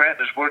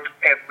 $100,000 is worth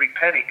every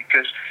penny,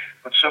 because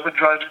when someone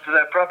drives into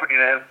that property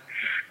now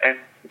and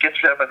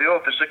gets down by the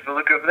office, they're going to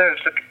look over there.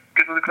 It's going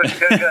to look like you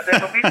got a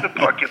goddamn amusement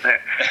park in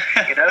there,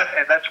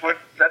 and that's worth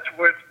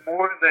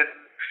more than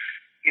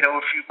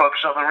a few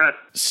bucks on the rent.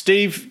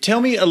 Steve,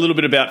 tell me a little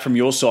bit about, from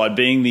your side,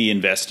 being the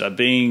investor,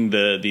 being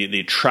the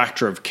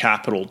attractor of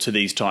capital to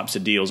these types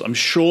of deals. I'm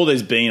sure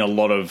there's been a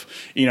lot of,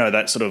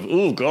 that sort of,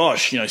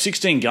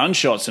 16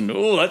 gunshots and,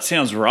 that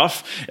sounds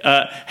rough.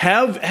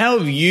 How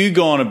have you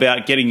gone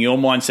about getting your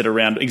mindset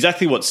around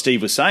exactly what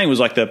Steve was saying, was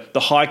like the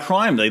high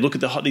crime? They look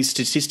at these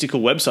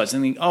statistical websites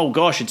and think, oh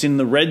gosh, it's in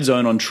the red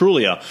zone on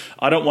Trulia.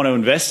 I don't want to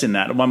invest in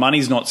that. My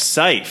money's not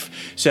safe.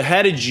 So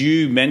how did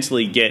you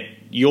mentally get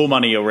your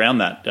money around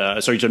that?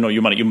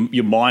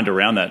 Your mind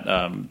around that,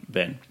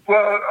 Ben?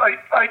 Well,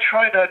 I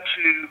try not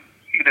to,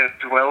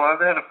 dwell on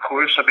that, of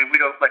course. I mean, we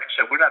don't, like I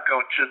said, we're not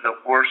going to the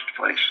worst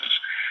places,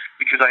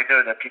 because I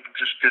know that people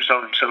there's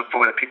only so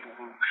far that people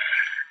who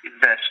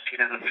invest,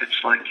 if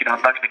it's like,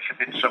 I'm not going to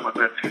convince someone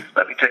to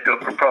let me take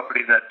over a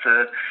property that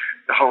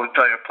the whole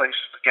entire place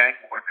is a gang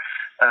war.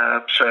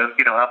 So,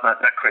 I'm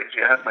not that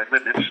crazy. I have my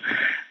limits.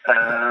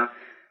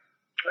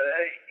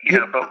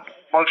 But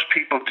most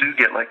people do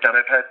get like that.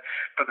 I've had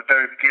from the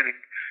very beginning,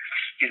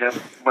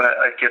 when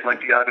I get like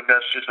the odd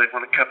investors, they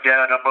want to come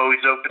down. I'm always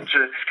open to,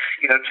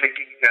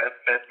 taking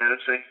Ben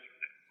knows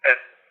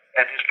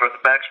and his brother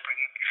Max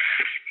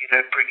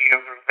bringing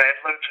over a van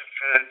load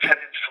of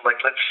tenants to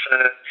let's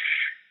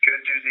go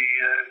do the,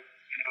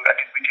 I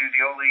think we do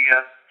the only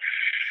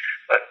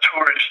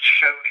tourist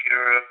show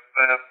here of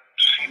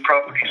sea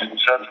properties in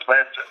South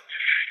Atlanta.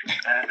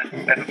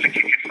 And I don't think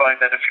you could find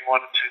that if you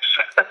wanted to.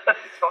 So that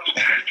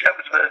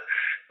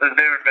was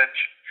their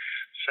invention.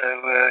 So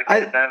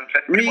now if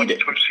anybody wants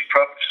to see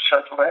properties in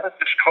South Atlanta,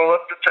 just call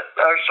up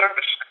our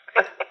service.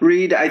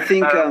 Reed, I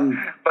think,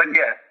 but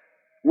yeah.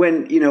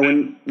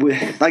 when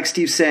like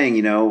Steve's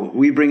saying,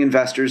 we bring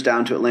investors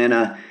down to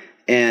Atlanta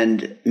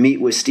and meet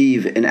with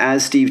Steve, and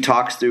as Steve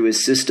talks through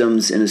his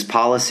systems and his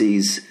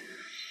policies,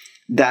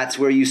 that's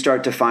where you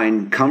start to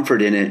find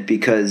comfort in it,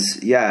 because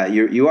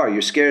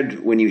you're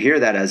scared when you hear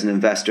that as an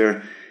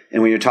investor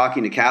and when you're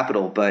talking to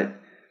capital, but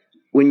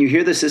when you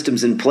hear the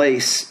systems in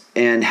place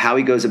and how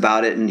he goes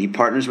about it, and he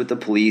partners with the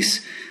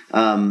police,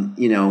 coming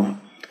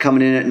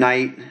in at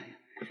night,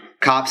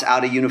 cops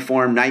out of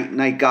uniform,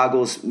 night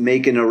goggles,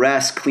 making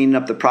arrests, cleaning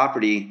up the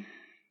property.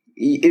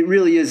 It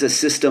really is a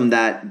system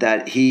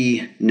that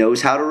he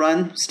knows how to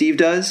run, Steve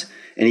does,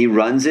 and he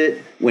runs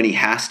it when he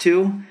has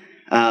to.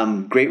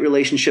 Great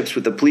relationships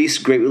with the police,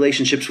 great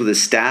relationships with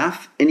his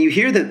staff. And you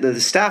hear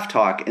the staff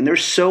talk, and they're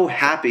so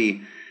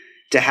happy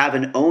to have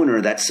an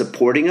owner that's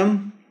supporting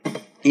them.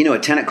 A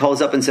tenant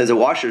calls up and says their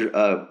washer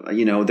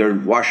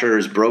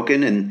is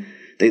broken, and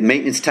the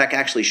maintenance tech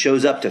actually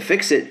shows up to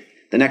fix it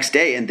the next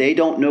day, and they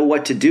don't know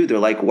what to do. They're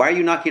like, "Why are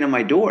you knocking on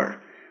my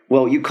door?"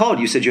 Well, you called.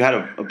 You said you had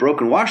a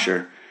broken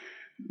washer.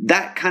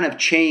 That kind of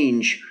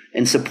change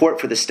and support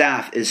for the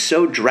staff is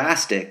so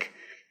drastic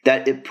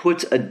that it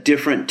puts a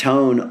different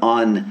tone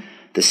on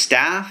the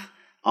staff,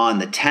 on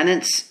the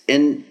tenants.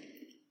 And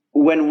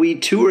when we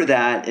tour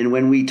that and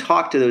when we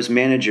talk to those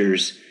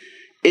managers,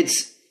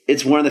 it's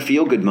one of the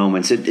feel-good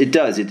moments. It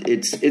does.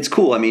 It's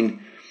cool. I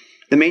mean,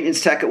 the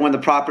maintenance tech at one of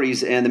the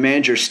properties and the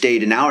manager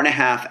stayed an hour and a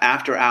half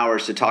after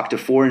hours to talk to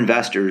 4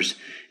 investors,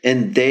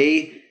 and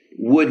they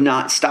would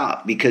not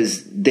stop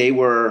because they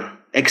were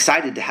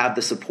excited to have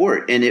the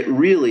support. And it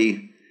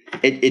really,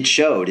 it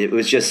showed. It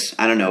was just,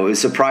 I don't know, it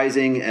was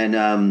surprising, and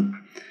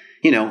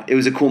it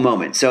was a cool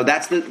moment. So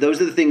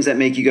those are the things that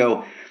make you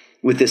go,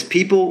 with this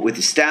people, with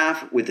the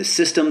staff, with the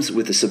systems,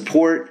 with the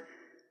support,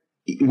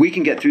 we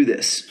can get through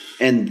this.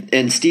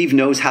 And Steve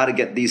knows how to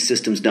get these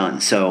systems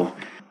done. So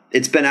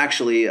it's been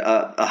actually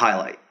a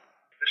highlight.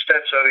 The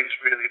steps are always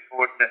really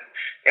important,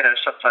 and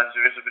sometimes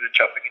there is a bit of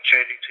chopping and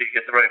changing till you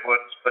get the right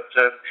ones. But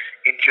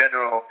in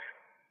general,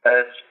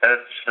 as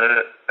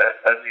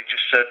you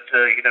just said,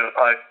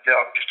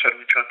 I'm just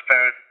totally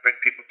transparent. Bring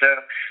people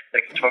down. They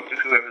can talk to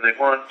whoever they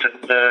want,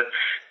 and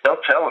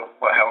they'll tell them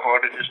how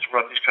hard it is to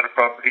run these kind of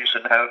properties,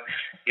 and how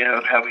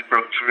we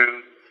broke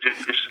through, did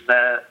this and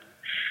that.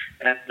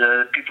 And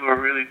people are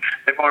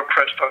they're more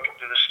impressed talking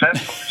to the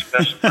staff on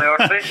this than they are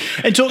to me.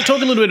 And talk a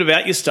little bit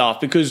about your staff,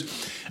 because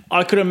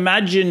I could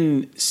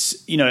imagine,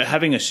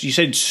 having you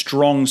said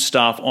strong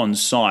staff on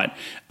site.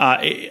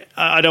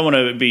 I don't want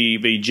to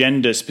be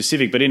gender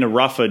specific, but in a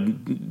rougher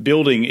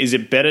building, is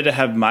it better to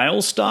have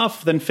male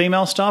staff than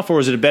female staff, or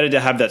is it better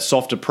to have that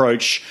soft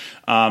approach,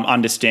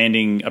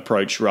 understanding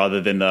approach,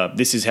 rather than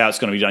this is how it's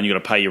going to be done, you've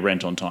got to pay your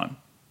rent on time?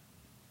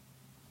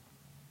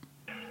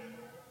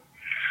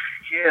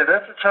 Yeah,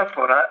 that's a tough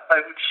one. I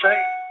would say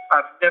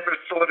I've never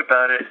thought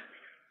about it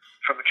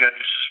from a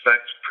gender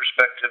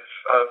perspective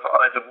of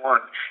either one.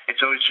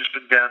 It's always just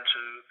been down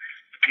to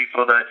the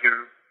people that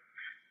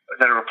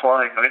are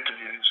applying or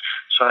interviews.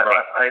 So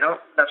right. I don't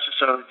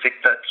necessarily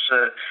think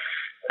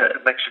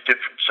it makes a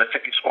difference. I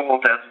think it's all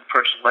down to the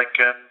person. Like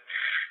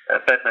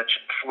Ben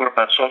mentioned before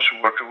about social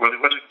worker, where he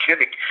wasn't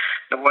kidding.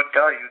 The one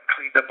guy who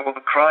cleaned up all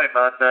the crime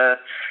on that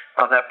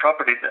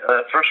property,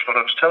 first one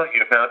I was telling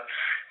you about,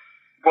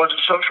 was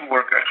a social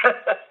worker,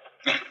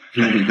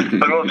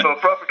 but also a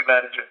property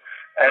manager,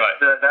 and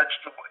right.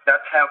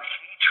 That's how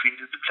he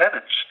treated the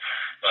tenants.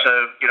 Right.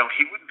 So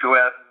he wouldn't go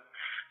out and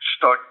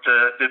start.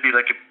 There'd be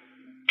like a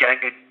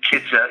gang of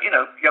kids out,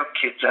 young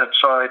kids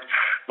outside,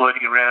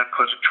 loitering around,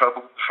 causing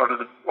trouble in front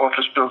of the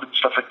office building,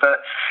 stuff like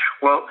that.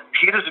 Well,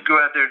 he doesn't go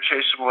out there and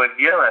chase them away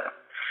and yell at them.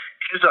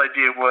 His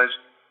idea was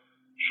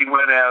he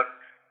went out,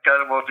 got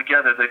them all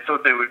together. They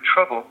thought they were in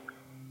trouble,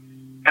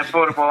 and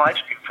bought them all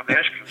ice cream from the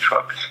ice cream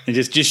truck. And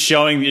just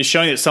showing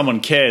that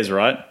someone cares,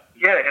 right?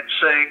 Yeah, and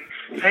saying,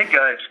 "Hey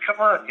guys,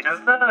 come on, no,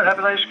 have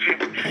an ice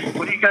cream.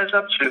 What are you guys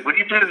up to? What are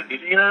you doing?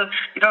 You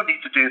don't need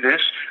to do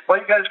this. Why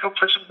don't you guys go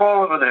play some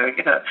ball over there?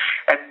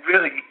 And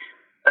really,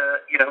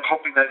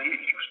 hoping that he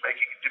was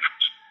making a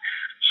difference.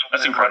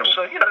 That's incredible.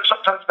 So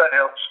sometimes that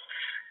helps.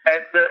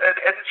 And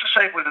it's the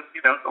same with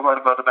a lot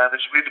of other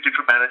managers. We have a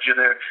different manager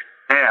there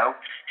now.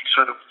 He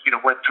sort of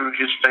went through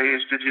his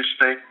phase, did his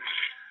thing.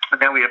 And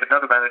now we have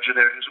another manager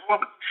there who's a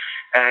woman,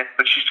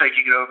 but she's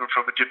taking it over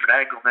from a different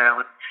angle now,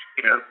 and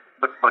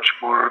much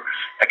more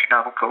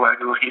economical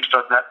angle. He's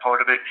done that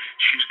part of it.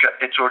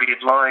 It's already in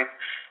line,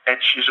 and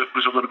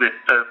was a little bit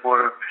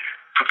more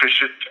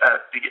proficient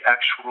at the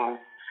actual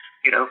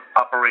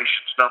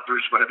operations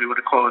numbers, whatever you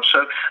want to call it.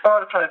 So a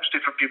lot of times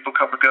different people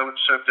come and go and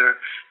serve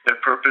their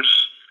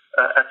purpose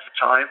at the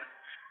time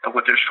and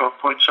what their strong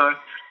points are.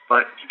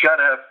 But you got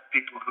to have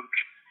people who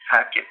can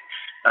hack it.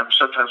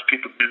 Sometimes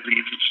people do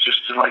leave. It's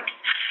just like,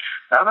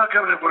 I'm not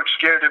going to work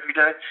scared every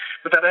day.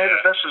 But then I have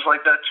investors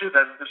like that too.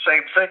 That's the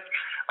same thing.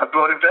 I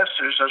brought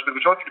investors, as we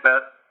were talking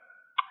about,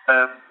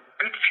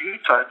 good few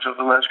times over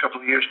the last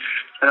couple of years,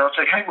 and I'll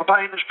say, hey, we're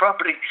buying this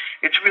property.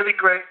 It's really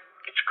great.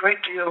 It's a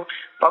great deal,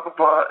 blah, blah,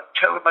 blah,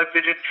 tell them my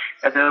vision.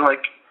 And they're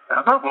like,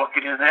 I'm not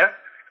walking in there.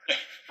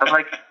 I'm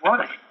like,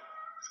 why?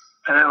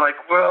 And they're like,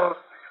 well,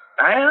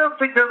 I don't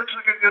think that looks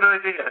like a good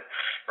idea.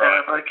 Right.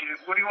 And I'm like,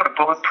 what do you want, a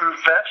bulletproof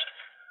vest?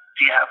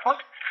 Do you have one?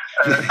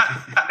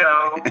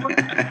 No.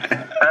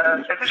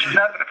 And this has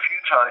happened a few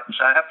times,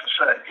 I have to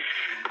say.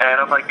 And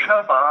I'm like,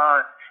 come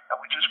on. And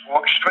we just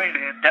walk straight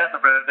in, down the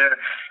road there.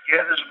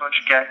 Yeah, there's a bunch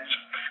of gangs,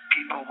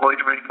 people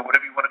loitering, or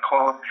whatever you want to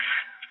call them.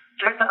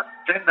 They're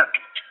not,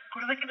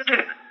 what are they going to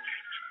do?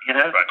 You know,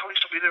 right. The police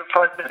will be there in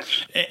 5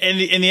 minutes.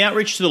 And the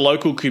outreach to the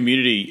local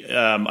community,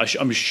 I'm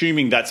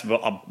assuming that's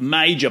a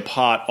major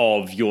part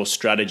of your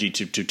strategy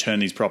to turn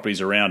these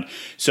properties around.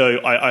 So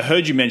I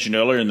heard you mention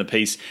earlier in the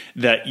piece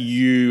that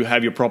you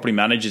have your property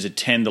managers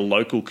attend the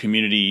local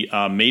community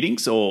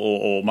meetings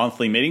or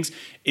monthly meetings.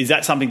 Is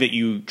that something that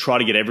you try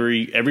to get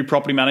every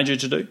property manager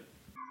to do?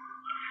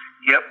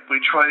 Yep,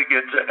 we try to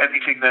get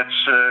anything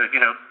that's,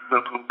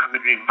 local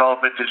community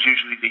involvement. There's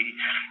usually the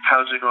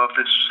housing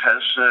office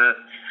has...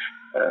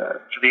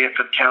 for the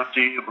Antrim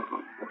County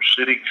or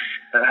city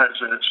has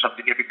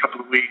something every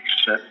couple of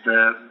weeks,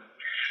 and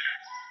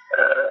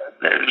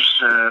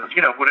there's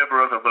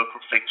whatever other local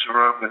things there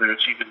are, whether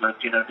it's even down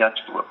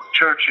to the local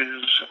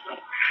churches,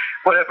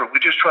 whatever. We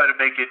just try to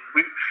make it.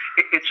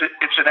 It's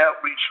an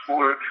outreach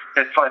more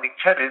than finding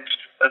tenants,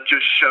 of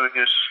just showing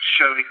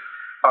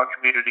our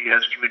community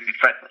as community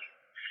friendly.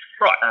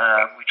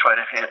 Right. We try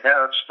to hand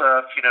out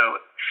stuff.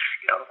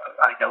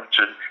 I know it's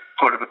a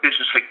part of a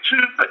business thing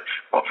too, but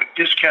offering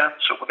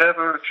discounts or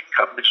whatever, if you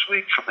come this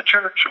week from the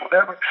church or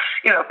whatever,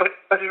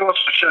 but it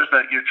also shows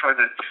that you're trying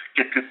to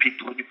get good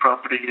people in your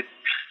property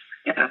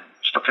and,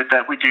 stuff like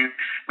that. We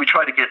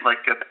try to get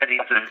like any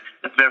of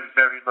the very,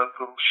 very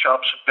local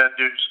shops and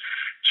vendors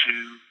to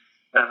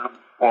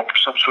offer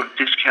some sort of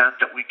discount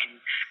that we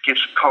can give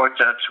some cards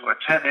out to our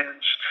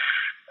tenants.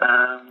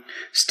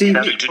 Steve,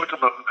 support the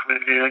local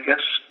community, I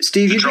guess.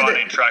 Steve, to try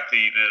and attract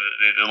the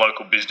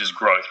local business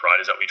growth, right?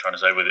 Is that what you're trying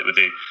to say with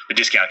the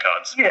discount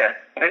cards? Yeah,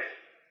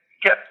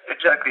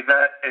 exactly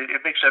that.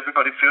 It makes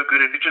everybody feel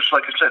good, and it just,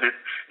 like I said,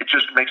 it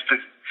just makes the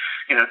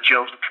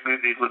gels the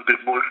community a little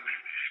bit more.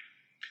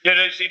 Yeah,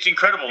 it's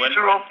incredible. These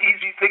are all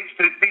easy things.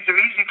 These are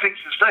easy things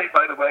to say,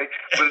 by the way,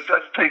 but it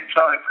does take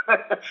time.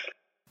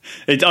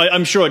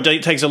 I'm sure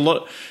it takes a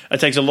lot. It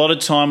takes a lot of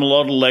time, a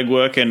lot of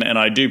legwork, and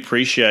I do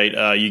appreciate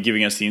you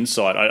giving us the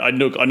insight. I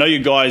know you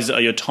guys,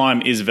 your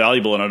time is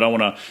valuable, and I don't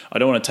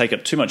want to take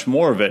up too much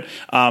more of it.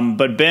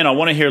 But Ben, I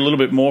want to hear a little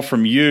bit more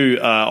from you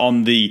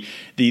on the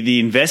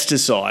investor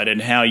side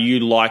and how you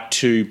like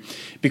to,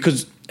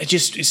 because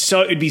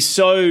it'd be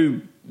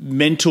so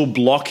mental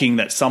blocking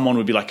that someone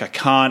would be like, I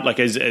can't, like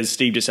as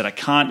Steve just said, I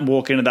can't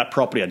walk into that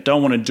property. I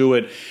don't want to do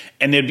it.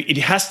 And it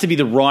has to be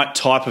the right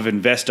type of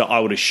investor, I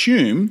would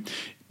assume,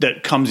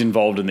 that comes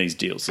involved in these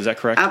deals. Is that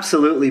correct?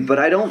 Absolutely. But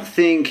I don't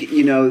think,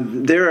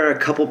 there are a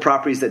couple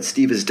properties that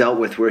Steve has dealt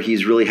with where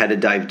he's really had to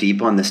dive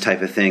deep on this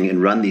type of thing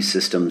and run these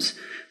systems.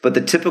 But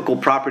the typical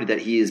property that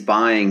he is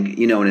buying,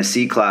 in a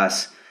C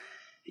class,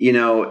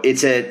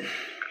 it's at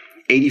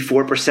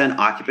 84%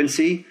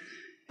 occupancy.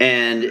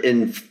 And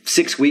in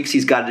 6 weeks,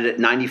 he's got it at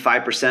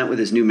 95% with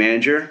his new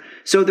manager.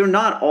 So they're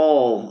not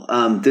all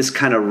this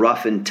kind of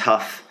rough and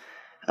tough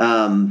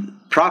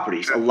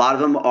properties. A lot of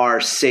them are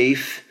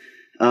safe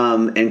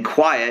and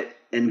quiet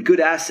and good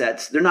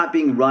assets. They're not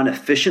being run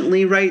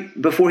efficiently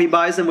right before he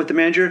buys them with the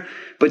manager.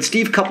 But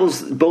Steve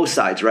couples both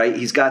sides, right?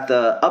 He's got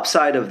the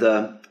upside of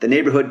the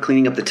neighborhood,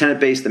 cleaning up the tenant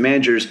base, the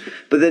managers.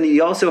 But then he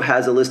also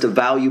has a list of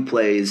value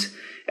plays,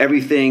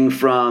 everything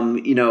from,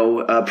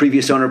 a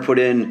previous owner put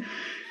in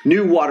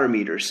new water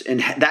meters, and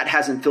that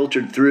hasn't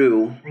filtered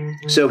through.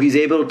 So he's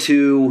able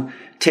to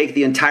take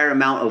the entire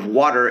amount of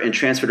water and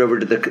transfer it over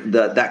to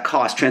that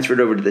cost, transfer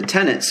it over to the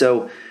tenant.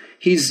 So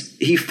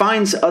he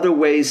finds other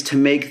ways to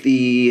make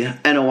the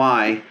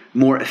NOI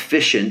more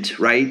efficient,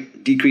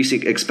 right?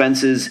 Decreasing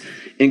expenses,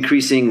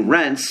 increasing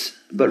rents.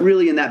 But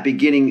really in that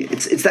beginning,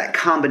 it's that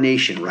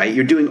combination, right?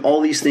 You're doing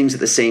all these things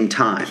at the same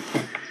time.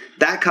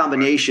 That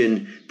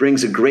combination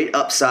brings a great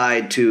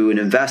upside to an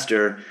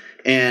investor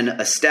and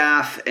a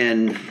staff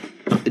and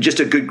just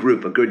a good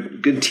group, a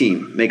good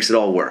team makes it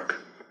all work.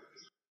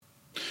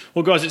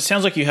 Well, guys, it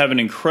sounds like you have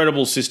an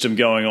incredible system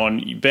going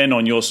on. Ben,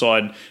 on your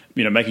side,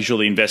 making sure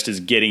the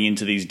investors getting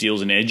into these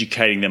deals and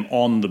educating them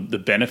on the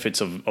benefits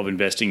of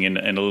investing in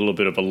a little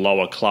bit of a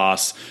lower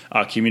class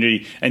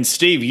community. And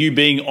Steve, you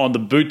being on the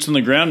boots on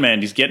the ground, man,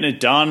 he's getting it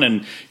done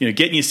and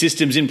getting your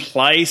systems in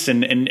place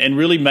and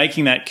really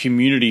making that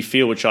community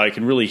feel, which I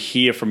can really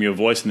hear from your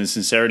voice and the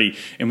sincerity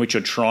in which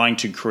you're trying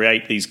to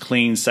create these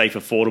clean, safe,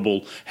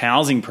 affordable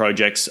housing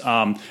projects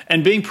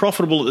and being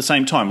profitable at the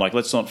same time. Like,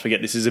 let's not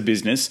forget, this is a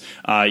business.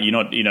 You're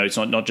not, it's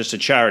not just a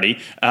charity,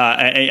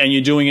 and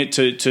you're doing it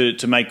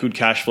to make good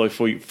cash flow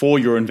for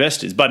your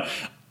investors. But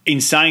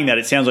in saying that,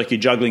 it sounds like you're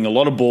juggling a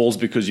lot of balls,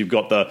 because you've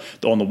got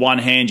on the one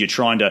hand, you're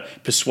trying to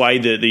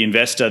persuade the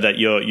investor that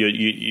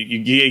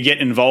you get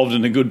involved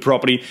in a good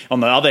property. On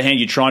the other hand,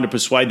 you're trying to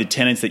persuade the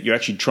tenants that you're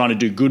actually trying to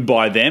do good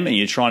by them, and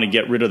you're trying to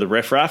get rid of the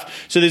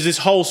riffraff. So there's this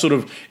whole sort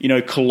of,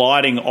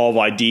 colliding of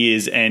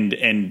ideas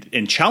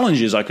and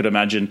challenges, I could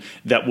imagine,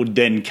 that would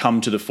then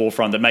come to the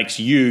forefront that makes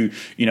you,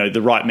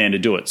 the right man to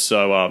do it.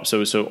 So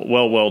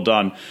well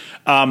done.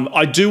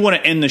 I do want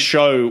to end the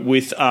show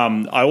with,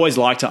 I always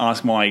like to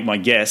ask my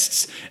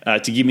guests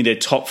to give me their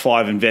top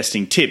 5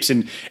 investing tips.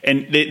 And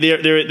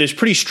they're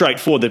pretty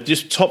straightforward. They're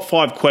just top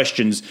 5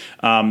 questions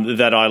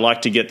that I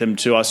like to get them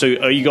to. So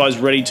are you guys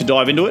ready to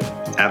dive into it?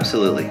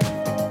 Absolutely.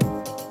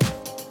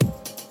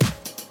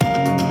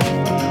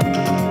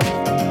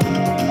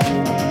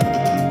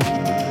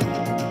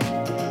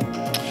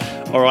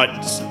 All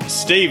right,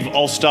 Steve,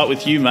 I'll start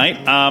with you, mate.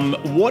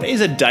 What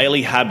is a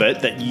daily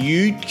habit that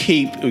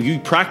you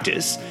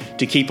practice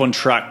to keep on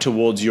track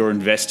towards your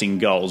investing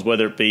goals?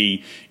 Whether it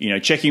be,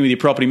 checking with your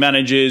property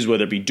managers,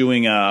 whether it be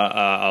doing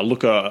a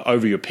look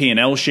over your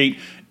P&L sheet.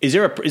 Is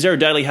there a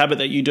daily habit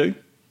that you do?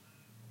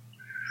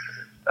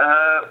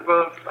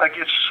 Well, I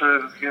guess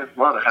a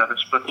lot of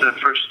habits. But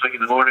first thing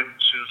in the morning,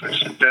 as soon as I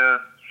sit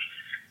down,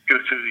 go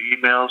through the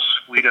emails,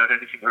 weed out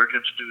anything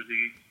urgent to do with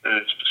the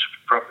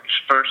specific properties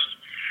first.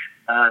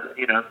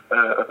 It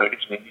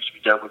needs to be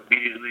dealt with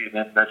immediately, and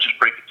then just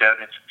break it down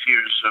into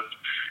tiers of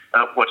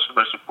what's the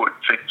most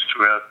important things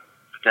throughout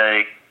the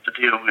day to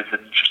deal with,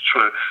 and just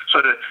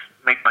sort of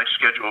make my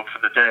schedule for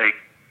the day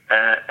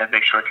and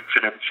make sure I can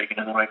fit everything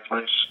in the right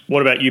place.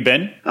 What about you,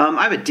 Ben?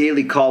 I have a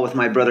daily call with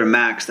my brother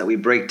Max that we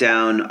break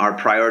down our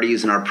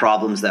priorities and our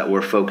problems that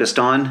we're focused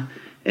on,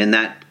 and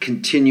that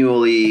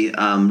continually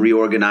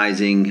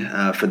reorganizing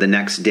for the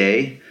next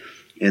day,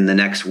 in the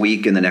next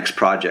week, and the next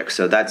project.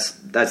 So that's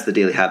the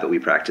daily habit we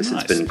practice.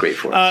 Nice. It's been great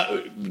for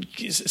us.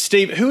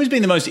 Steve, who has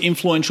been the most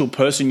influential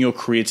person in your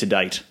career to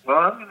date? Well,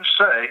 I'm going to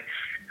say,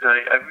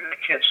 I really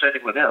can't say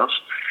anyone else.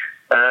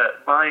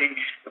 My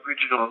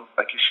original,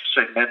 I guess you'd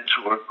say,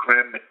 mentor,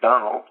 Graham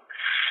McDonald,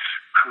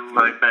 who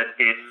I met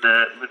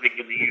living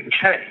in the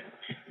UK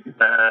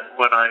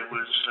when I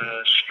was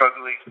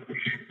struggling to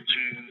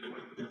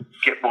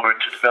get more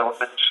into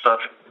development and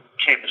stuff, and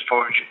came as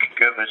far as you can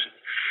go as an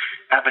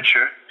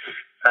amateur.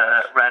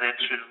 Ran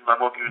into, I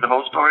won't give you the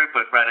whole story,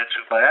 but ran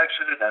into by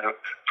accident at a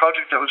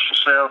project that was for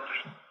sale.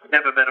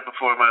 Never met him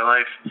before in my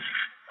life.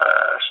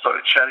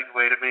 Started chatting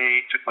away to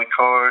me, took my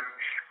card,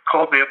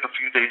 called me up a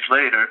few days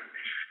later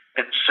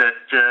and said,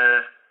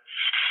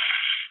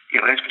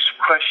 asked me some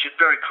questions.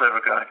 Very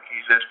clever guy.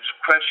 He's asked me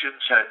some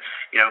questions.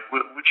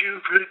 Would you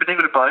have really been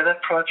able to buy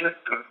that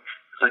project? Or, I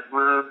was like,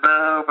 well,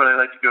 no, but I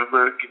like to go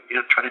look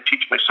and try to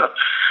teach myself.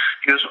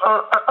 He goes,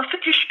 I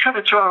think you should come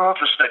into our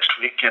office next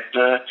week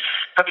and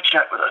have a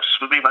chat with us,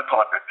 with me and my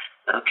partner.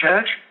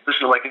 Okay? This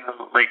is like in the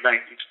late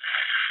 90s.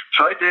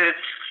 So I did.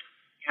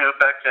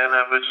 Back then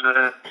I was,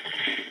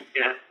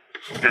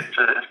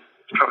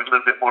 probably a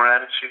little bit more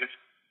attitude.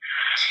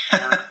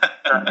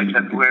 Not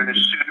exactly wearing a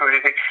suit or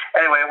anything.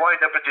 Anyway, I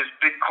wind up at this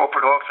big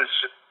corporate office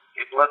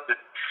in London.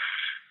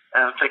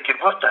 And I'm thinking,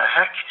 what the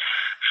heck?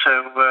 So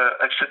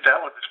I sit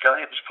down with this guy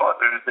and his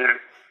partner in their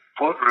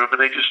boardroom, and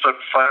they just start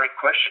firing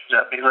questions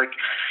at me like,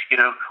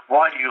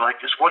 why do you like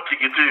this? What do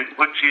you do?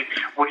 What do you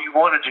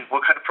want to do?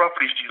 What kind of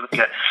properties do you look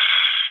at?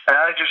 And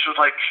I just was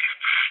like,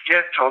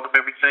 told them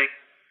everything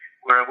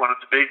where I wanted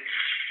to be.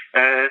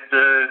 And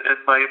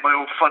my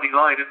old funny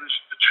line, and this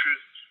is the truth,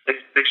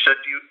 they said,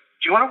 do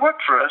you want to work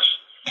for us?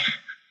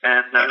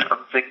 And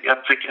I'm thinking,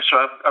 and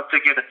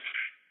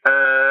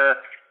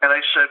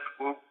I said,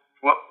 well,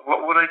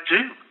 what would I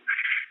do?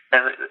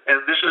 And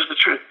this is the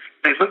truth.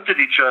 They looked at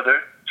each other,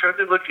 turned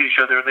and looked at each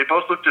other, and they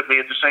both looked at me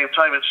at the same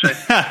time and said,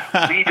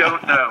 we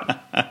don't know.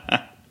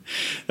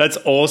 That's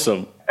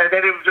awesome. And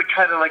then it was a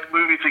kind of like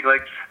movie thing,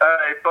 like, all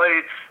right,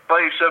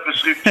 buy yourself a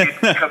suit, kid,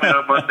 come in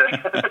on Monday.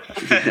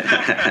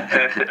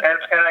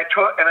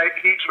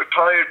 He's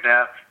retired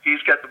now.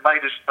 He's got the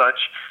Midas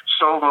touch,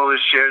 sold all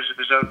his shares in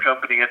his own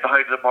company at the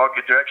height of the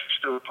market. They're actually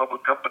still a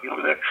public company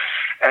over there.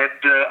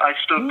 And I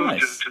still boot him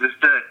to this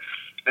day.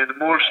 And the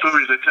more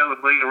stories I tell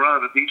him later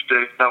on in these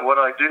days about what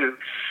I do,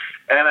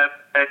 and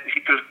he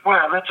goes,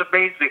 wow, that's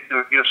amazing,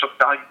 some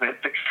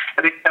document thing.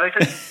 And I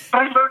said,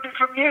 but I learned it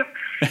from you.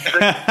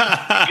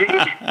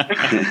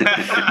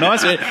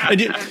 Nice, man.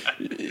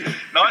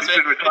 He's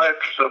been retired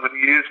for so many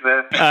years,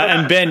 man.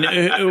 And Ben,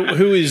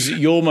 who is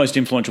your most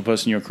influential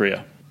person in your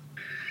career?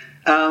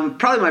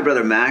 Probably my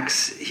brother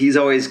Max. He's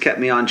always kept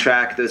me on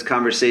track. Those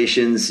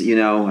conversations, we've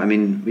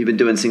been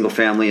doing single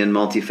family and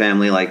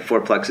multifamily, like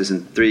 4plexes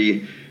and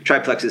 3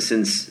 triplexes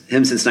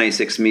since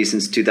 96, me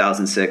since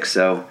 2006.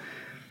 So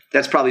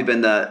that's probably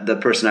been the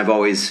person I've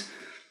always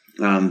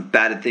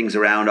batted things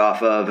around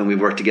off of, and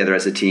we've worked together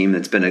as a team.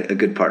 It's been a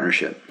good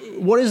partnership.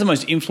 What is the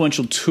most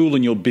influential tool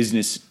in your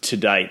business to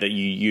date that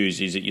you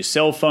use? Is it your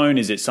cell phone?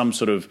 Is it some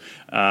sort of,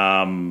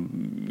 some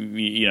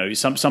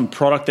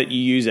product that you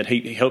use that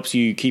helps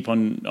you keep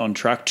on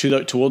track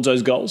towards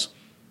those goals?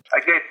 I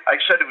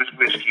said it was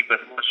whiskey, but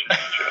let's just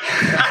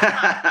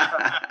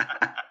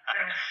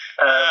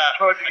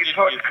It's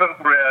hard to come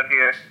around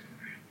here.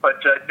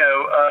 But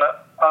no,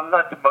 I'm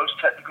not the most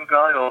technical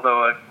guy,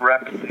 although I've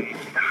rapidly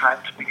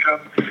had to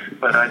become.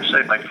 But I'd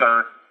say my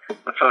phone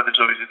is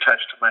always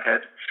attached to my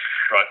head.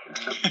 Right.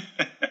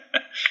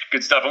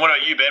 Good stuff. And what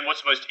about you, Ben?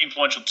 What's the most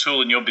influential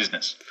tool in your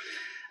business?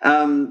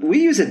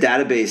 We use a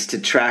database to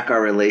track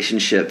our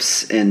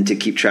relationships and to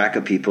keep track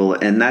of people.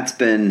 And that's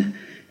been,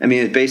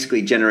 it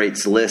basically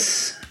generates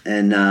lists.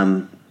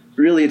 And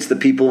really it's the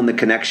people and the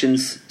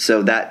connections.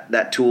 So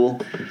that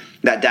tool,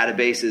 that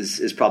database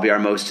is probably our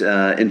most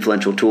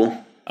influential tool.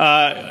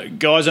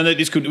 Guys, I know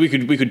we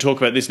could talk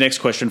about this next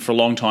question for a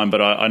long time,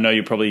 but I know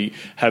you probably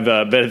have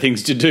better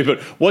things to do.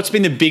 But what's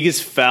been the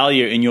biggest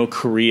failure in your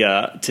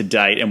career to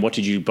date, and what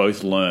did you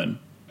both learn?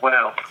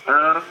 Well,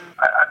 there's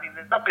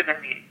not been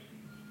any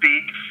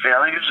big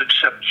failures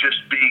except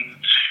just being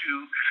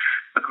too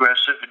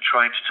aggressive and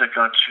trying to take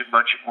on too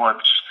much at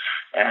once.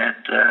 And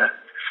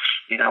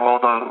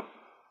although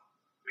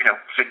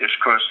fingers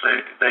crossed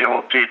they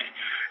all did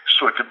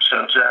sort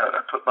themselves out,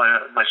 I put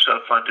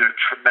myself under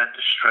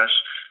tremendous stress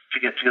to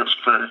get deals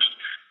closed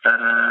that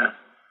I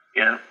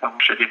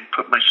wish I didn't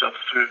put myself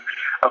through.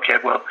 Okay,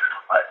 well,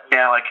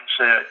 now I can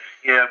say,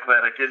 I'm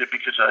glad I did it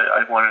because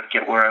I wanted to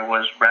get where I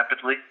was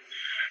rapidly.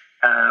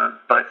 I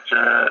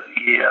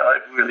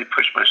really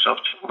pushed myself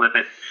to the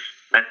limit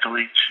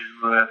mentally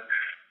to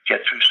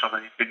get through some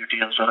of these bigger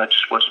deals that I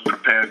just wasn't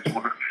prepared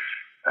for,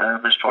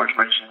 as far as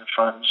raising the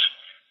funds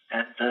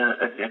and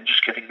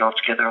just getting it all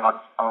together on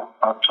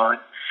time.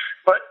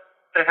 But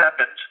it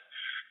happened.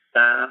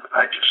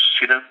 I just,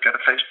 got to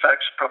face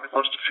facts. Probably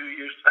lost a few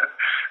years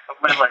of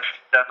my life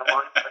down the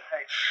line. But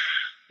hey,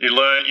 you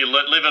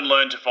live and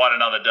learn to fight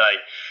another day.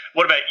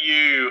 What about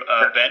you,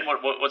 Ben?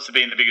 What's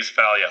been the biggest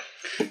failure?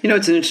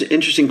 It's an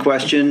interesting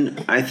question.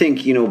 I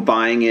think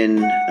buying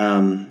in.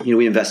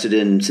 We invested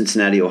in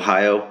Cincinnati,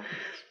 Ohio,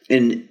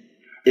 and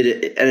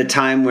at a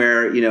time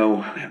where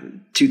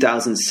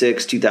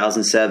 2006,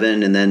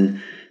 2007, and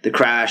then the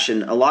crash,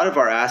 and a lot of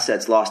our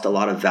assets lost a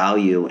lot of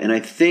value. And I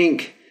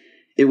think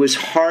it was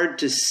hard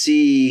to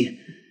see,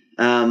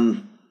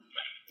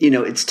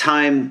 it's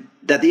time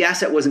that the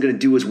asset wasn't going to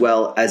do as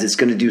well as it's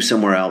going to do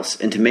somewhere else.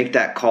 And to make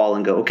that call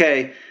and go,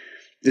 okay,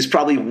 this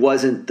probably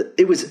wasn't,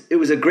 it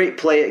was a great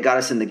play. It got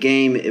us in the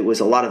game. It was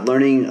a lot of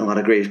learning, a lot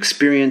of great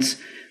experience,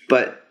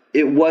 but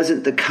it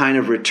wasn't the kind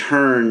of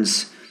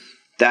returns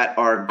that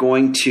are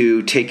going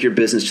to take your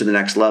business to the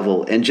next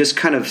level. And just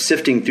kind of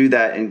sifting through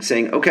that and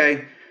saying,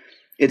 okay,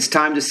 it's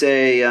time to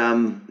say,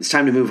 it's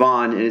time to move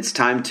on, and it's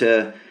time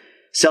to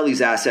sell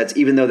these assets,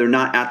 even though they're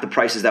not at the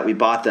prices that we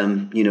bought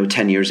them,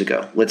 10 years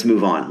ago. Let's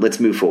move on. Let's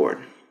move forward.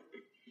 Right.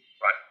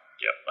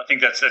 Yeah. I think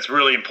that's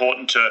really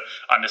important to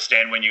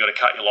understand when you've got to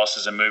cut your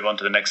losses and move on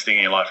to the next thing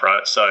in your life,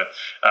 right? So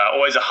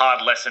always a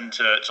hard lesson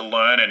to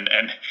learn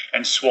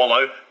and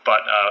swallow,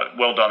 but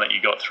well done that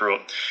you got through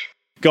it.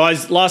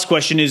 Guys, last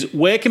question is,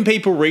 where can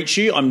people reach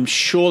you? I'm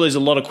sure there's a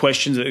lot of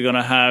questions that they're going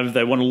to have.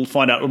 They want to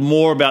find out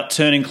more about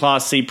turning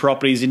Class C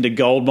properties into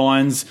gold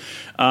mines.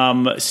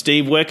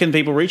 Steve, where can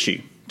people reach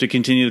you to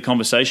continue the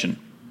conversation?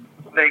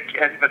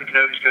 Anybody can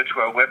always go to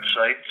our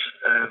website,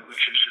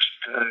 which is just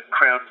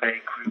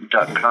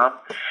crownbaygroup.com.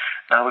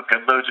 We've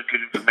got loads of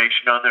good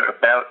information on there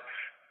about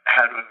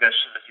how to invest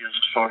in the deals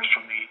as far as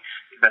from the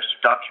investor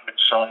document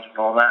side and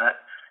all that.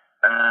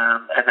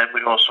 And then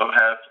we also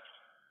have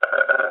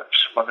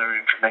some other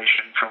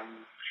information from,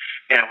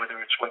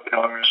 whether it's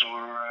webinars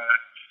or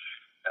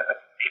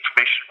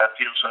information about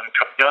deals that are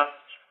coming up.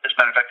 As a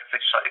matter of fact, if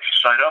you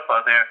sign up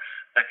on there,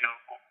 then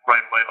you'll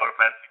right away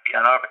automatically be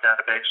on our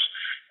database,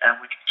 and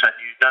we can send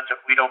you, not that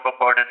we don't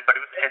bombard anybody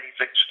with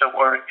anything, so don't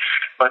worry,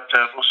 but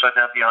we'll send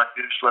out the odd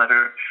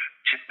newsletter,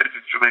 tidbit of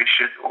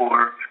information,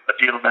 or a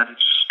deal that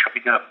is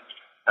coming up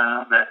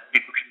that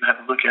people can have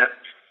a look at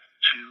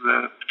to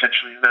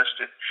potentially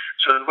invest in.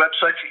 So the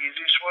website's the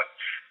easiest one.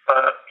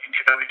 You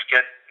can always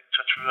get in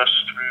touch with us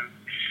through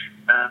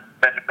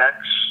Ben and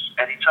Max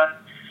anytime.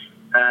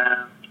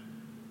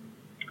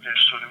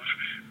 There's sort of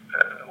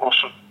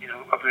also,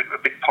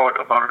 a big part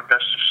of our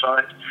investor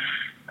side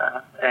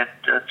and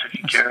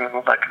taking care of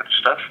all that kind of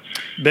stuff.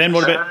 Ben,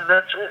 what about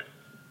that's it.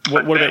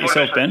 What about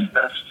yourself, Ben?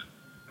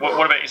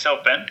 What about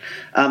yourself, Ben?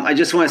 I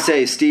just want to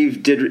say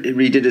Steve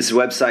redid his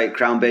website,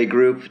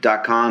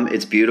 crownbaygroup.com.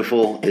 It's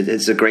beautiful.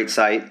 It's a great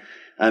site.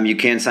 You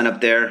can sign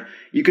up there.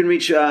 You can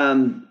reach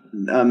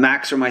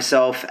Max or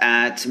myself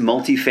at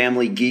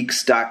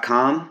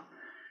multifamilygeeks.com.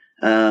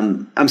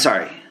 I'm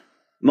sorry.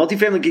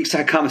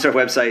 Multifamilygeeks.com is our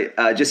website.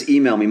 Just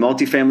email me,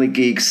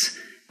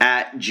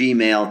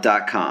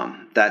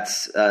 multifamilygeeks@gmail.com.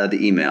 That's the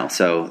email.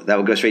 So that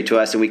will go straight to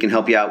us, and we can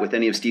help you out with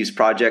any of Steve's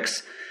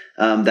projects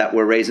that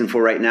we're raising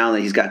for right now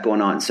that he's got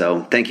going on.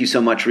 So thank you so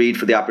much, Reed,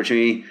 for the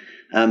opportunity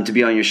to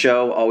be on your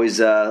show. Always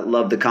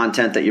love the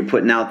content that you're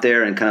putting out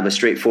there in kind of a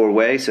straightforward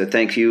way. So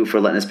thank you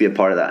for letting us be a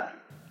part of that.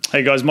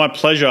 Hey guys, my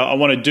pleasure. I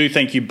want to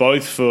thank you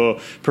both for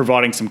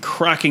providing some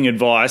cracking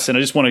advice, and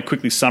I just want to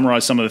quickly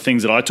summarize some of the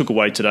things that I took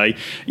away today.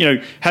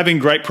 Having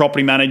great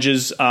property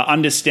managers,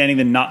 understanding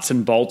the nuts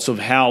and bolts of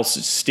how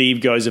Steve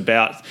goes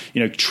about,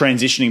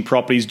 transitioning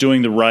properties,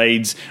 doing the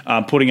raids,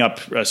 putting up,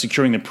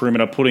 securing the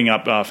perimeter, putting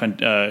up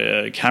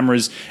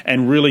cameras,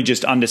 and really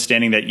just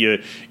understanding that you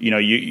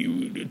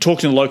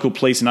talking to the local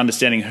police and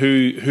understanding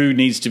who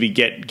needs to be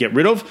get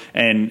rid of,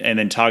 and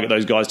then target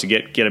those guys to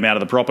get them out of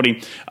the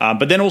property.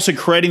 But then also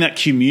creating that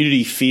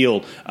community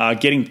feel,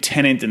 getting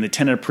tenant and the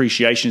tenant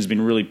appreciation has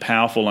been really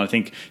powerful, and I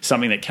think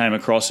something that came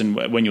across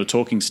when you're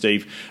talking,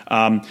 Steve.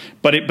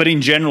 But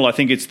in general, I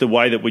think it's the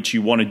way that which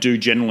you want to do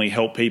generally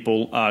help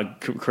people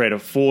create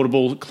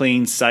affordable,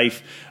 clean,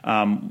 safe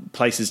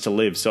places to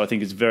live. So I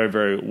think it's very,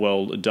 very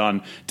well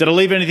done. Did I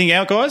leave anything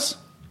out, guys?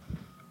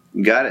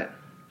 You got it.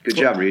 Good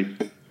job,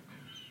 Reed.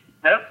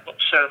 No,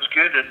 sounds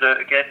good. And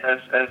again,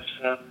 as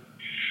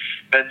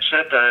Ben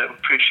said, I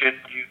appreciate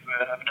you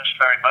having us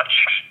very much.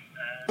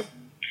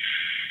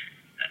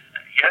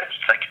 Yes,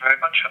 thank you very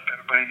much. Hope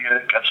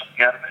everybody got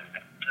something out of it,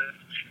 and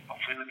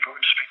hopefully look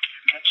forward to speaking to you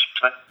again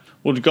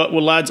sometime.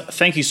 Well, lads,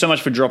 thank you so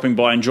much for dropping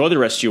by. Enjoy the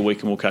rest of your week,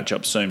 and we'll catch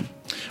up soon.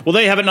 Well,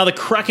 there you have it, another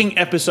cracking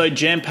episode,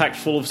 jam-packed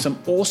full of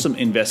some awesome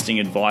investing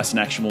advice and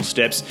actionable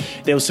steps.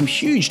 There was some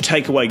huge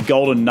takeaway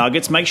golden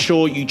nuggets. Make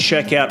sure you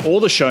check out all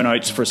the show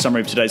notes for a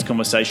summary of today's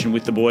conversation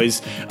with the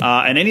boys.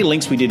 And any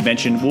links we did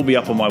mention will be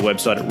up on my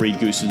website at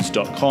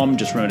reedgoosens.com.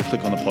 Just remember to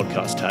click on the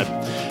podcast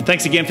tab.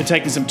 Thanks again for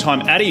taking some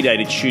time out of your day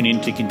to tune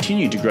in to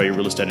continue to grow your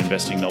real estate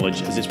investing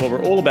knowledge, as it's what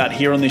we're all about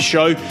here on this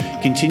show,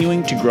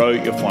 continuing to grow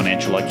your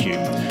financial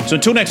IQ. So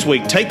until next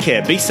week, take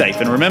care, be safe,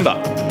 and remember,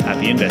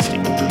 happy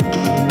investing.